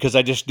 because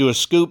I just do a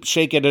scoop,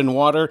 shake it in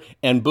water,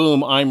 and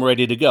boom, I'm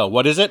ready to go.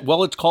 What is it?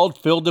 Well, it's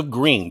called Field of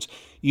Greens.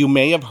 You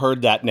may have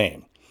heard that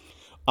name.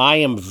 I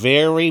am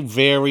very,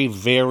 very,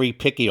 very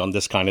picky on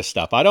this kind of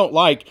stuff. I don't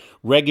like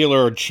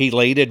regular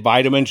chelated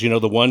vitamins,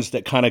 the ones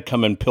that kind of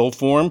come in pill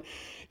form.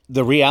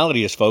 The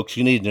reality is, folks,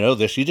 you need to know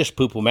this, you just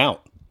poop them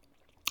out.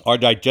 Our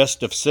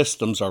digestive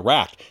systems are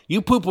racked.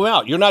 You poop them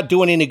out. You're not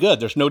doing any good.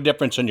 There's no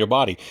difference in your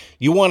body.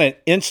 You want an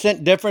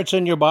instant difference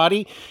in your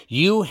body?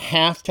 You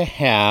have to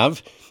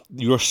have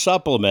your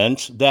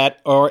supplements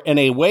that are in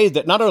a way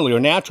that not only are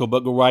natural,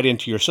 but go right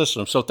into your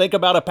system. So think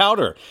about a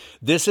powder.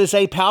 This is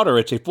a powder.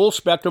 It's a full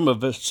spectrum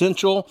of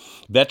essential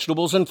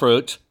vegetables and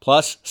fruits,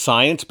 plus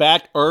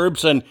science-backed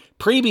herbs and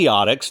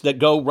prebiotics that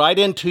go right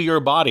into your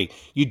body.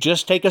 You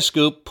just take a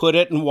scoop, put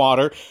it in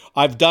water.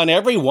 I've done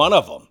every one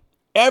of them.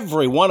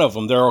 Every one of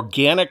them. They're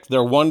organic.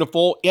 They're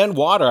wonderful in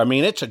water. I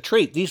mean, it's a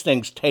treat. These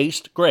things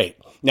taste great.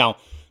 Now,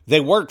 they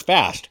work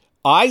fast.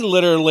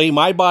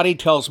 My body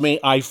tells me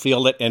I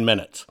feel it in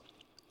minutes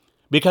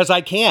because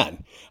I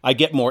can. I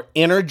get more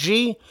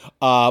energy.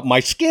 My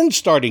skin's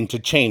starting to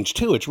change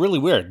too. It's really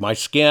weird. My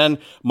skin,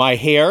 my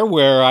hair,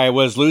 where I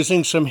was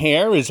losing some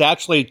hair, is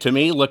actually, to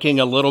me,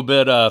 looking a little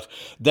bit of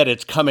that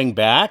it's coming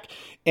back.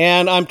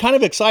 And I'm kind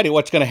of excited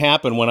what's going to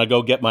happen when I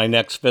go get my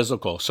next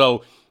physical.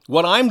 So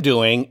what I'm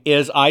doing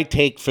is I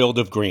take Field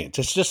of Greens.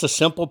 It's just a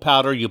simple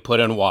powder you put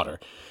in water.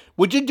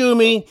 Would you do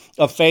me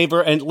a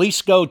favor and at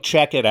least go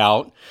check it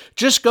out?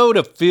 Just go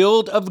to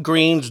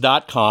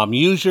fieldofgreens.com.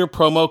 Use your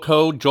promo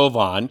code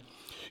Jovan.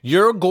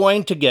 You're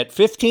going to get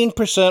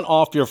 15%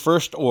 off your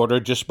first order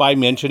just by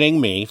mentioning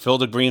me,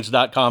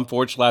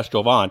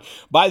 fieldofgreens.com/Jovan.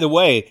 By the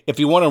way, if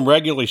you want them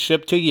regularly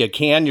shipped to you, you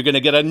can. You're going to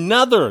get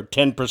another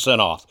 10%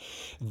 off.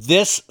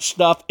 This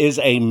stuff is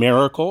a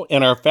miracle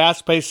in our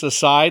fast-paced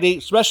society,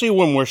 especially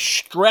when we're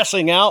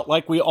stressing out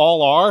like we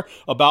all are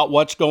about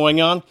what's going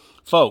on.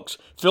 Folks,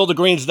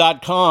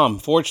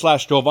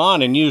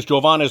 fieldofgreens.com/Jovan and use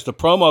Jovan as the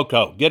promo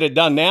code. Get it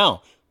done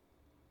now.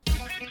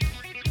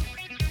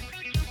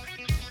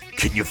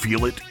 Can you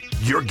feel it?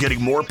 You're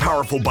getting more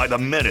powerful by the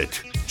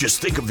minute.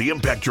 Just think of the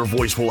impact your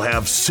voice will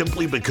have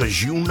simply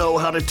because you know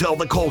how to tell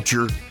the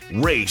culture,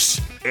 race,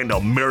 and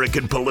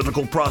American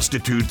political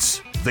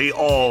prostitutes they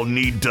all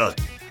need to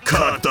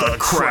cut the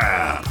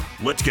crap.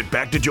 Let's get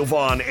back to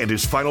Jovan and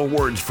his final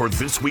words for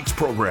this week's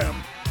program.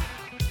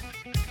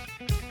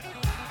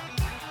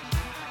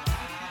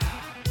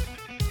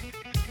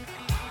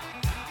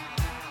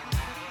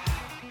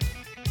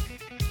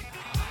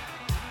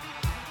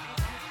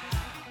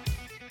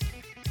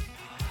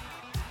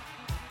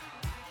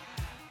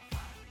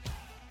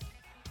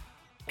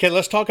 Okay,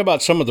 let's talk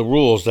about some of the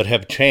rules that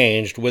have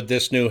changed with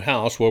this new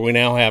House where we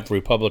now have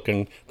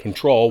Republican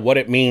control, what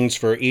it means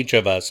for each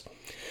of us.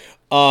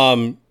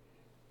 The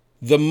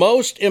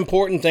most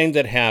important thing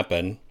that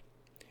happened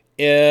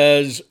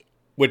is,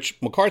 which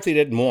McCarthy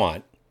didn't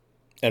want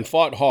and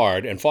fought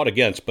hard and fought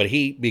against, but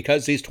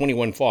because these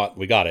 21 fought,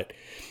 we got it.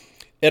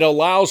 It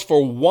allows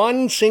for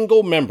one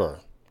single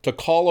member to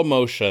call a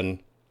motion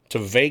to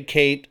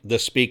vacate the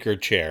speaker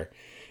chair.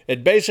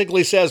 It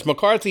basically says,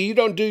 McCarthy, you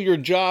don't do your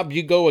job,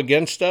 you go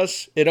against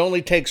us. It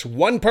only takes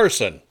one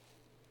person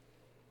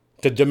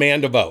to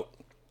demand a vote.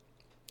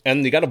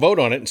 And you got to vote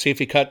on it and see if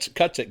he cuts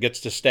it, gets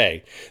to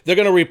stay. They're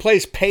going to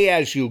replace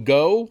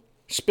pay-as-you-go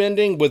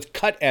spending with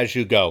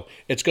cut-as-you-go.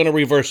 It's going to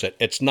reverse it.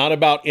 It's not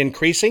about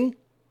increasing,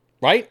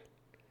 right?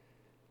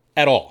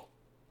 At all.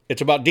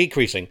 It's about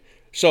decreasing.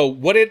 So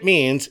what it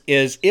means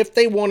is if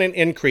they want an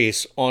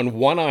increase on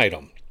one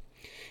item,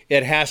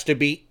 it has to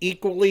be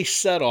equally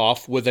set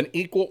off with an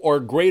equal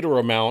or greater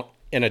amount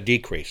in a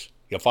decrease.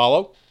 You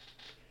follow?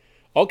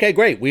 Okay,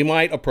 great. We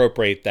might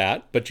appropriate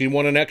that, but you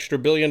want an extra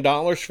 $1 billion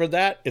for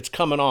that? It's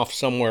coming off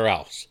somewhere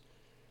else.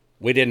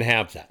 We didn't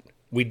have that.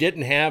 We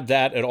didn't have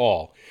that at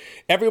all.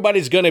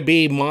 Everybody's going to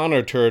be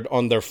monitored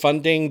on their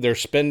funding, their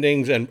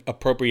spendings, and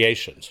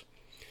appropriations.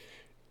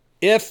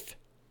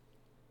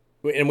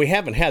 And we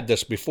haven't had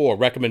this before,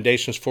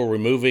 recommendations for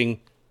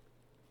removing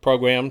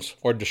programs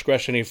or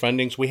discretionary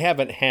fundings, we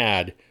haven't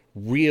had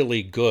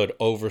really good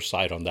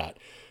oversight on that.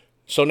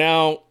 So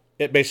now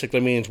it basically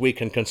means we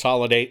can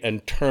consolidate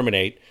and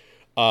terminate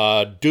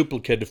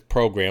duplicative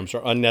programs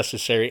or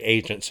unnecessary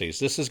agencies.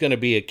 This is going to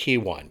be a key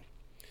one.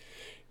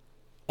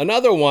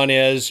 Another one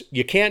is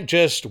you can't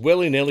just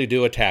willy-nilly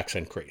do a tax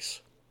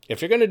increase.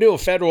 If you're going to do a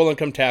federal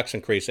income tax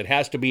increase, it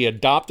has to be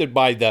adopted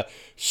by the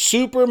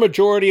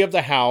supermajority of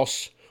the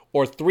House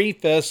or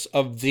 3/5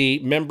 of the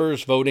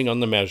members voting on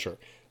the measure.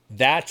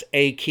 That's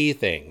a key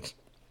thing.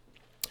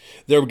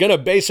 They're going to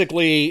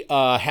basically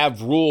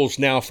have rules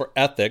now for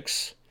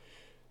ethics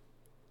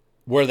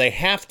where they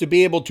have to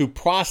be able to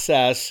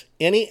process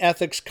any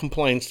ethics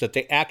complaints that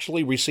they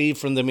actually receive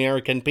from the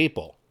American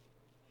people.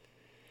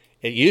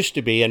 It used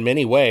to be, in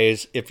many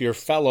ways, if your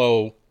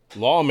fellow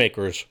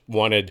lawmakers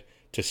wanted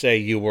to say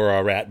you were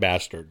a rat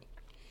bastard.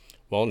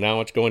 Well,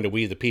 now it's going to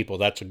we the people.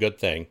 That's a good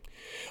thing.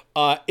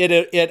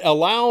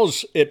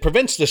 It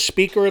prevents the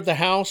Speaker of the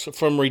House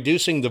from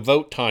reducing the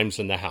vote times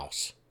in the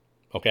House.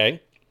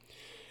 Okay?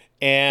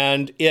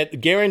 And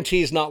it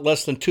guarantees not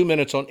less than 2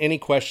 minutes on any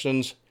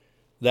questions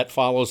that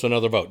follows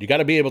another vote. You got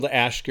to be able to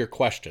ask your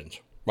questions,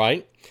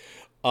 right?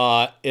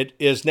 It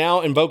is now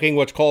invoking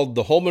what's called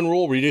the Holman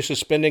Rule, reduces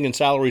spending and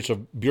salaries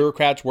of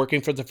bureaucrats working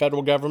for the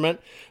federal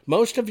government.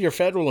 Most of your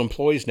federal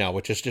employees now,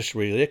 which is just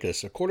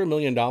ridiculous,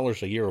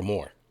 $250,000 a year or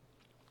more.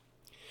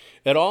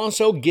 It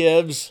also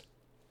gives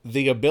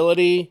the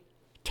ability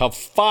to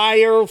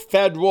fire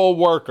federal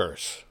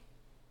workers.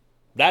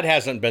 That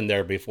hasn't been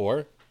there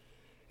before.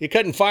 You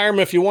couldn't fire them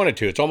if you wanted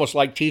to. It's almost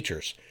like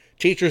teachers.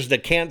 Teachers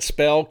that can't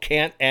spell,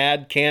 can't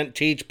add, can't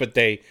teach, but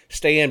they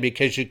stay in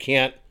because you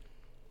can't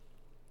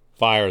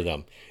fire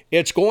them.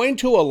 It's going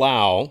to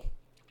allow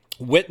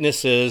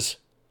witnesses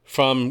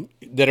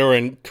that are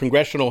in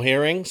congressional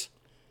hearings.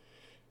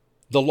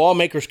 The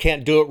lawmakers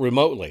can't do it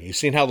remotely. You've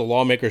seen how the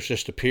lawmakers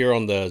just appear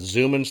on the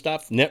Zoom and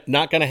stuff?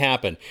 Not going to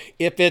happen.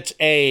 If it's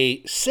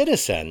a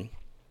citizen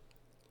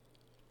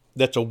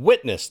that's a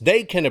witness,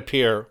 they can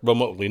appear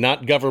remotely,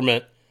 not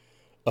government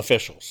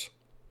officials.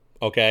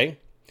 Okay?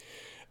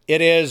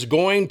 It is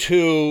going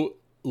to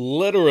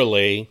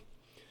literally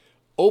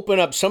open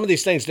up some of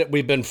these things that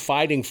we've been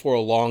fighting for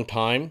a long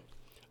time,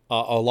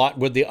 a lot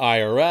with the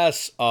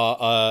IRS,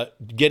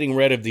 getting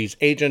rid of these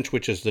agents,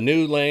 which is the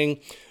new thing,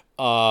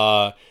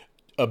 a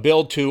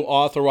bill to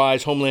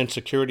authorize Homeland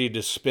Security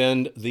to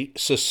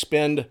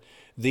suspend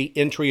the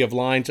entry of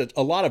lines. It's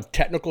a lot of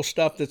technical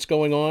stuff that's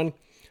going on,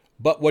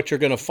 but what you're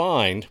going to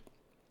find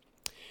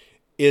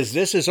is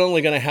this is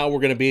only how we're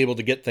going to be able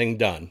to get things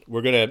done.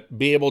 We're going to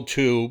be able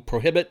to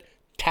prohibit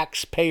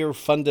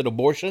taxpayer-funded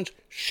abortions.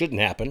 Shouldn't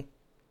happen,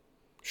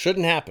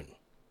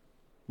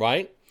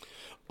 right?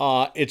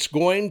 It's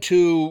going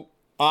to,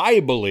 I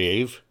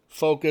believe,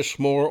 focus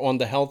more on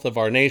the health of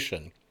our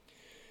nation.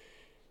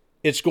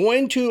 It's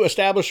going to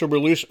establish a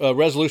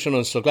resolution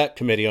on Select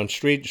Committee on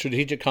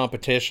Strategic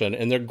Competition,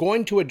 and they're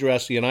going to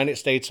address the United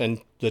States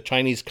and the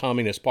Chinese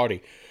Communist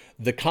Party.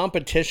 The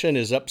competition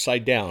is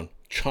upside down.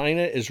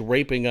 China is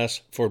raping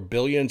us for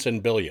billions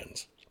and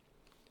billions.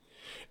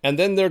 And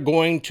then they're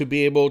going to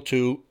be able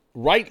to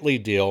rightly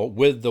deal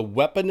with the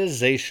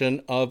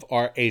weaponization of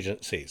our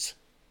agencies.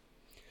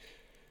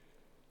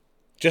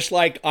 Just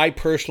like I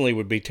personally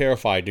would be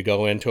terrified to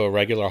go into a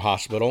regular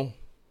hospital,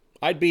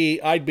 it'd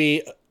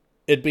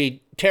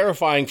be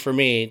terrifying for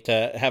me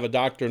to have a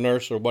doctor,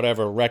 nurse, or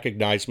whatever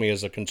recognize me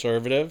as a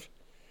conservative,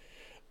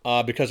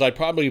 because I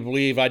probably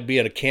believe I'd be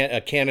a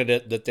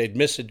candidate that they'd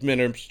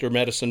misadminister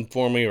medicine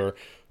for me or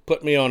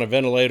put me on a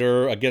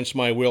ventilator against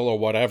my will or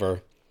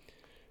whatever.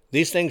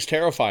 These things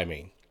terrify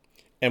me.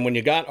 And when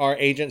you got our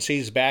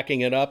agencies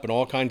backing it up and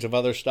all kinds of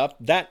other stuff,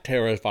 that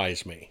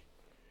terrifies me.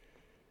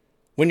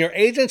 When your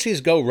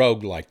agencies go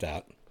rogue like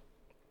that,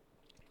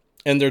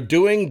 and they're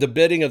doing the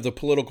bidding of the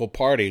political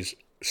parties,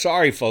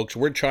 sorry folks,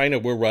 we're China,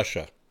 we're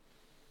Russia,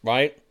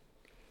 right?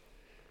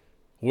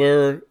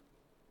 We're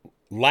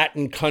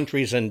Latin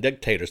countries and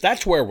dictators.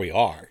 That's where we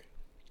are.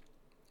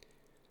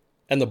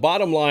 And the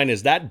bottom line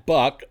is that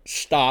buck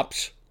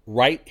stops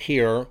right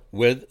here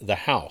with the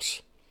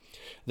House.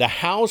 The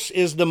House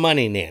is the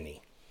money nanny.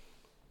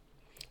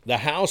 The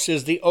House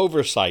is the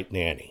oversight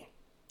nanny.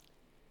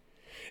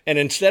 And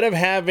instead of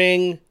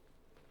having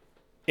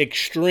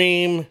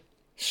extreme,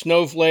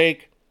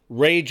 snowflake,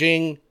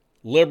 raging,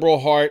 liberal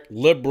heart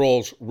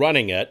liberals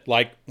running it,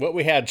 like what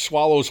we had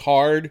Swallows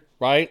Hard,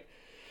 right?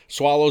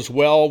 Swallows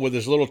Well with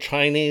his little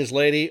Chinese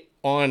lady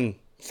on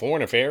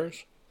Foreign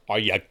Affairs. Are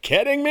you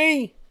kidding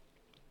me?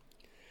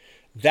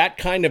 That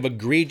kind of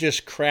egregious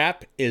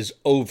crap is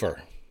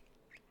over.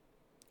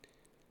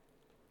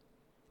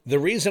 The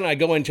reason I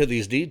go into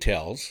these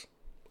details,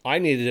 I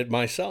needed it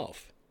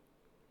myself,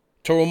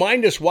 to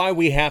remind us why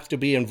we have to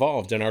be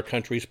involved in our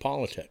country's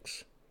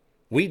politics.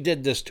 We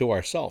did this to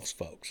ourselves,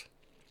 folks.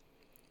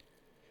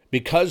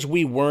 Because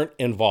we weren't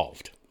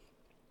involved.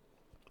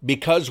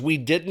 Because we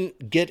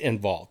didn't get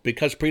involved.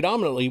 Because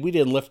predominantly we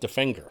didn't lift a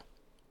finger.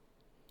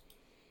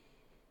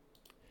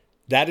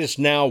 That is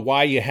now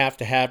why you have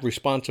to have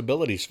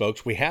responsibilities,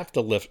 folks. We have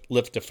to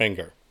lift a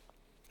finger.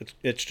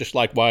 It's just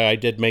like why I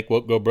did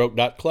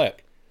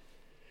MakeWokeGoBroke.click.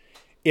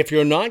 If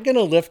you're not going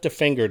to lift a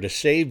finger to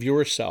save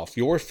yourself,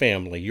 your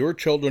family, your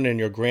children, and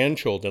your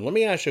grandchildren, let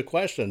me ask you a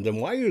question. Then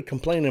why are you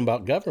complaining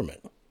about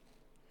government?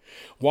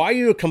 Why are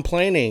you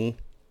complaining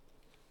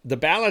the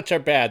ballots are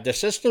bad, the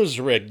system's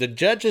rigged, the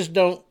judges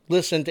don't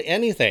listen to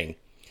anything,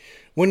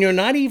 when you're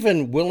not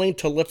even willing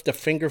to lift a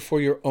finger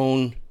for your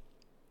own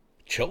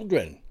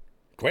children,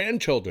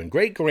 grandchildren,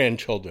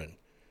 great-grandchildren?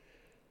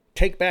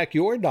 Take back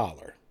your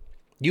dollar.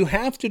 You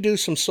have to do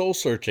some soul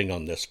searching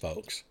on this,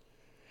 folks.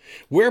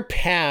 We're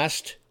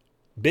past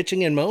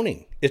bitching and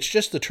moaning. It's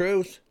just the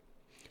truth.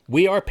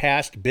 We are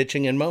past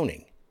bitching and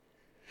moaning.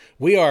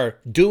 We are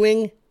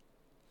doing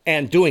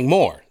and doing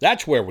more.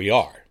 That's where we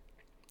are.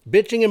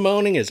 Bitching and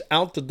moaning is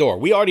out the door.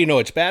 We already know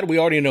it's bad. We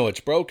already know it's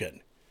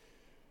broken.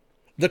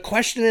 The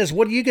question is,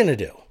 what are you going to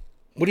do?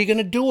 What are you going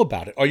to do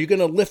about it? Are you going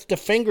to lift a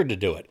finger to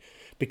do it?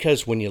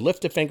 Because when you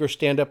lift a finger,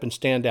 stand up and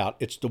stand out.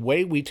 It's the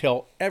way we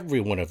tell every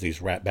one of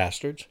these rat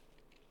bastards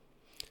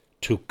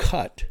to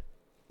cut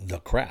the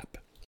crap.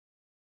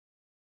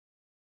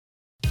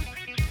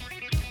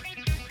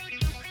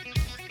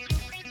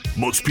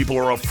 Most people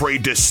are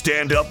afraid to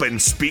stand up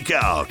and speak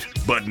out,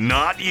 but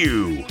not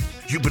you.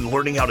 You've been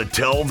learning how to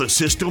tell the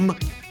system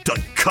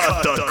to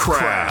cut the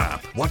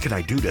crap. What can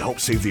I do to help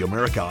save the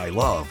America I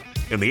love?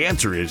 And the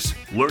answer is,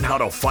 learn how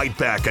to fight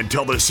back and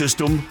tell the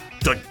system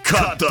to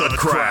cut the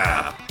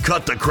crap.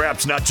 Cut the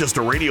Crap's not just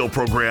a radio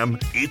program,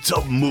 it's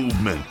a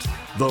movement.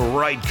 The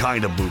right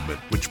kind of movement,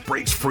 which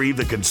breaks free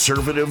the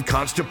conservative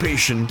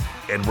constipation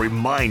and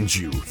reminds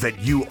you that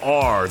you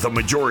are the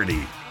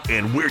majority.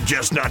 And we're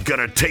just not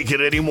gonna take it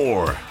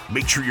anymore.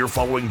 Make sure you're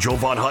following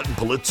Jovan Hutton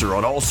Pulitzer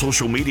on all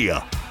social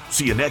media.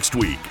 See you next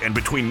week, and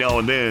between now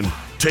and then,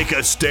 take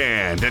a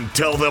stand and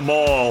tell them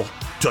all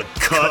to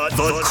cut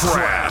the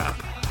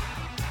crap.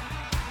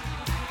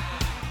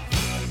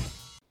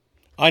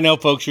 I know,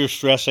 folks, you're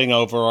stressing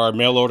over our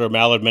mail-order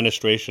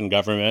maladministration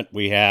government.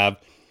 We have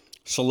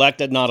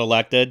selected, not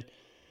elected.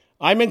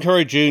 I'm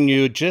encouraging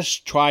you,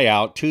 just try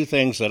out 2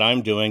 things that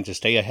I'm doing to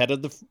stay ahead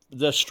of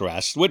the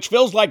stress, which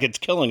feels like it's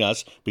killing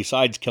us,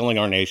 besides killing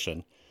our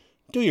nation.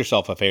 Do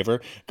yourself a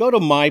favor. Go to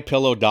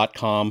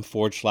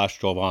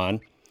mypillow.com/Jovan.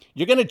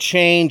 You're going to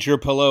change your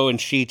pillow and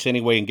sheets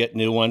anyway and get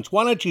new ones.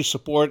 Why don't you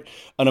support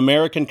an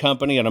American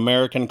company, an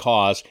American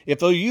cause? If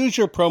they'll use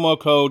your promo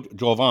code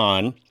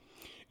Jovan,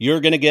 you're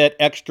going to get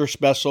extra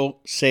special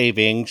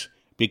savings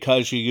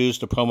because you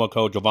used the promo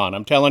code Jovan.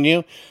 I'm telling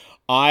you,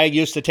 I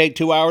used to take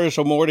 2 hours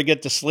or more to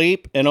get to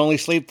sleep and only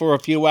sleep for a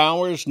few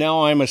hours.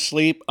 Now I'm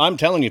asleep. I'm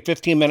telling you,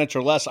 15 minutes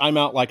or less, I'm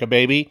out like a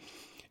baby.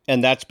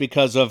 And that's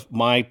because of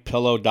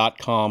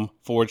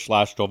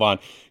mypillow.com/Jovan.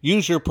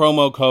 Use your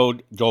promo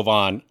code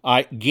Jovan.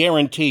 I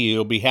guarantee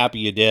you'll be happy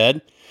you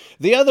did.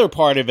 The other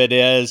part of it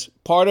is,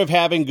 part of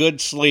having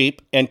good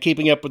sleep and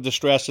keeping up with the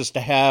stress is to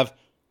have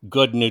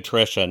good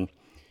nutrition.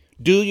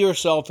 Do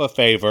yourself a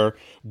favor.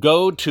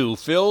 Go to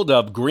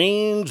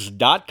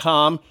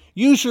fieldofgreens.com.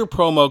 Use your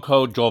promo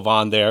code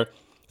Jovan there.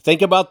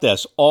 Think about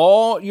this.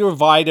 All your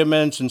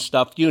vitamins and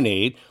stuff you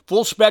need,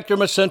 full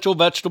spectrum essential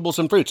vegetables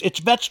and fruits. It's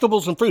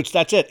vegetables and fruits.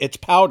 That's it. It's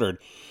powdered.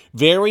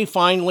 Very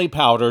finely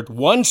powdered.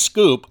 1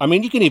 scoop. I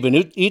mean, you can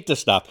even eat the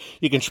stuff.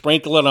 You can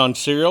sprinkle it on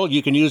cereal.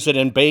 You can use it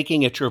in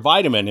baking. It's your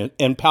vitamin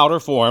in powder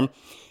form.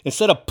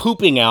 Instead of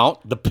pooping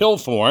out the pill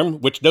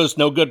form, which does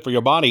no good for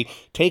your body,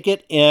 take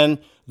it in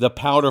the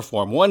powder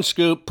form. 1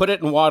 scoop, put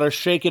it in water,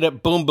 shake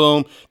it, boom,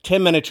 boom.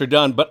 10 minutes, you're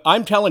done. But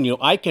I'm telling you,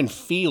 I can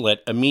feel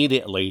it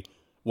immediately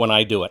when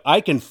I do it.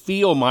 I can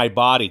feel my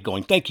body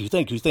going, thank you,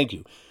 thank you, thank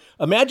you.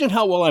 Imagine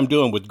how well I'm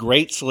doing with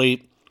great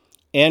sleep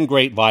and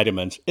great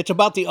vitamins. It's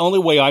about the only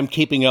way I'm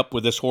keeping up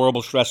with this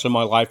horrible stress in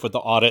my life with the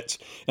audits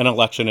and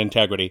election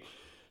integrity.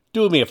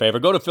 Do me a favor.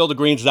 Go to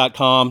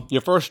fieldofgreens.com. Your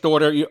first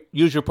order,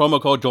 use your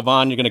promo code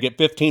Jovan. You're going to get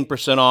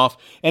 15% off.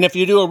 And if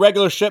you do a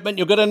regular shipment,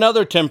 you'll get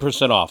another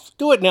 10% off.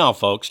 Do it now,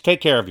 folks.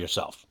 Take care of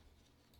yourself.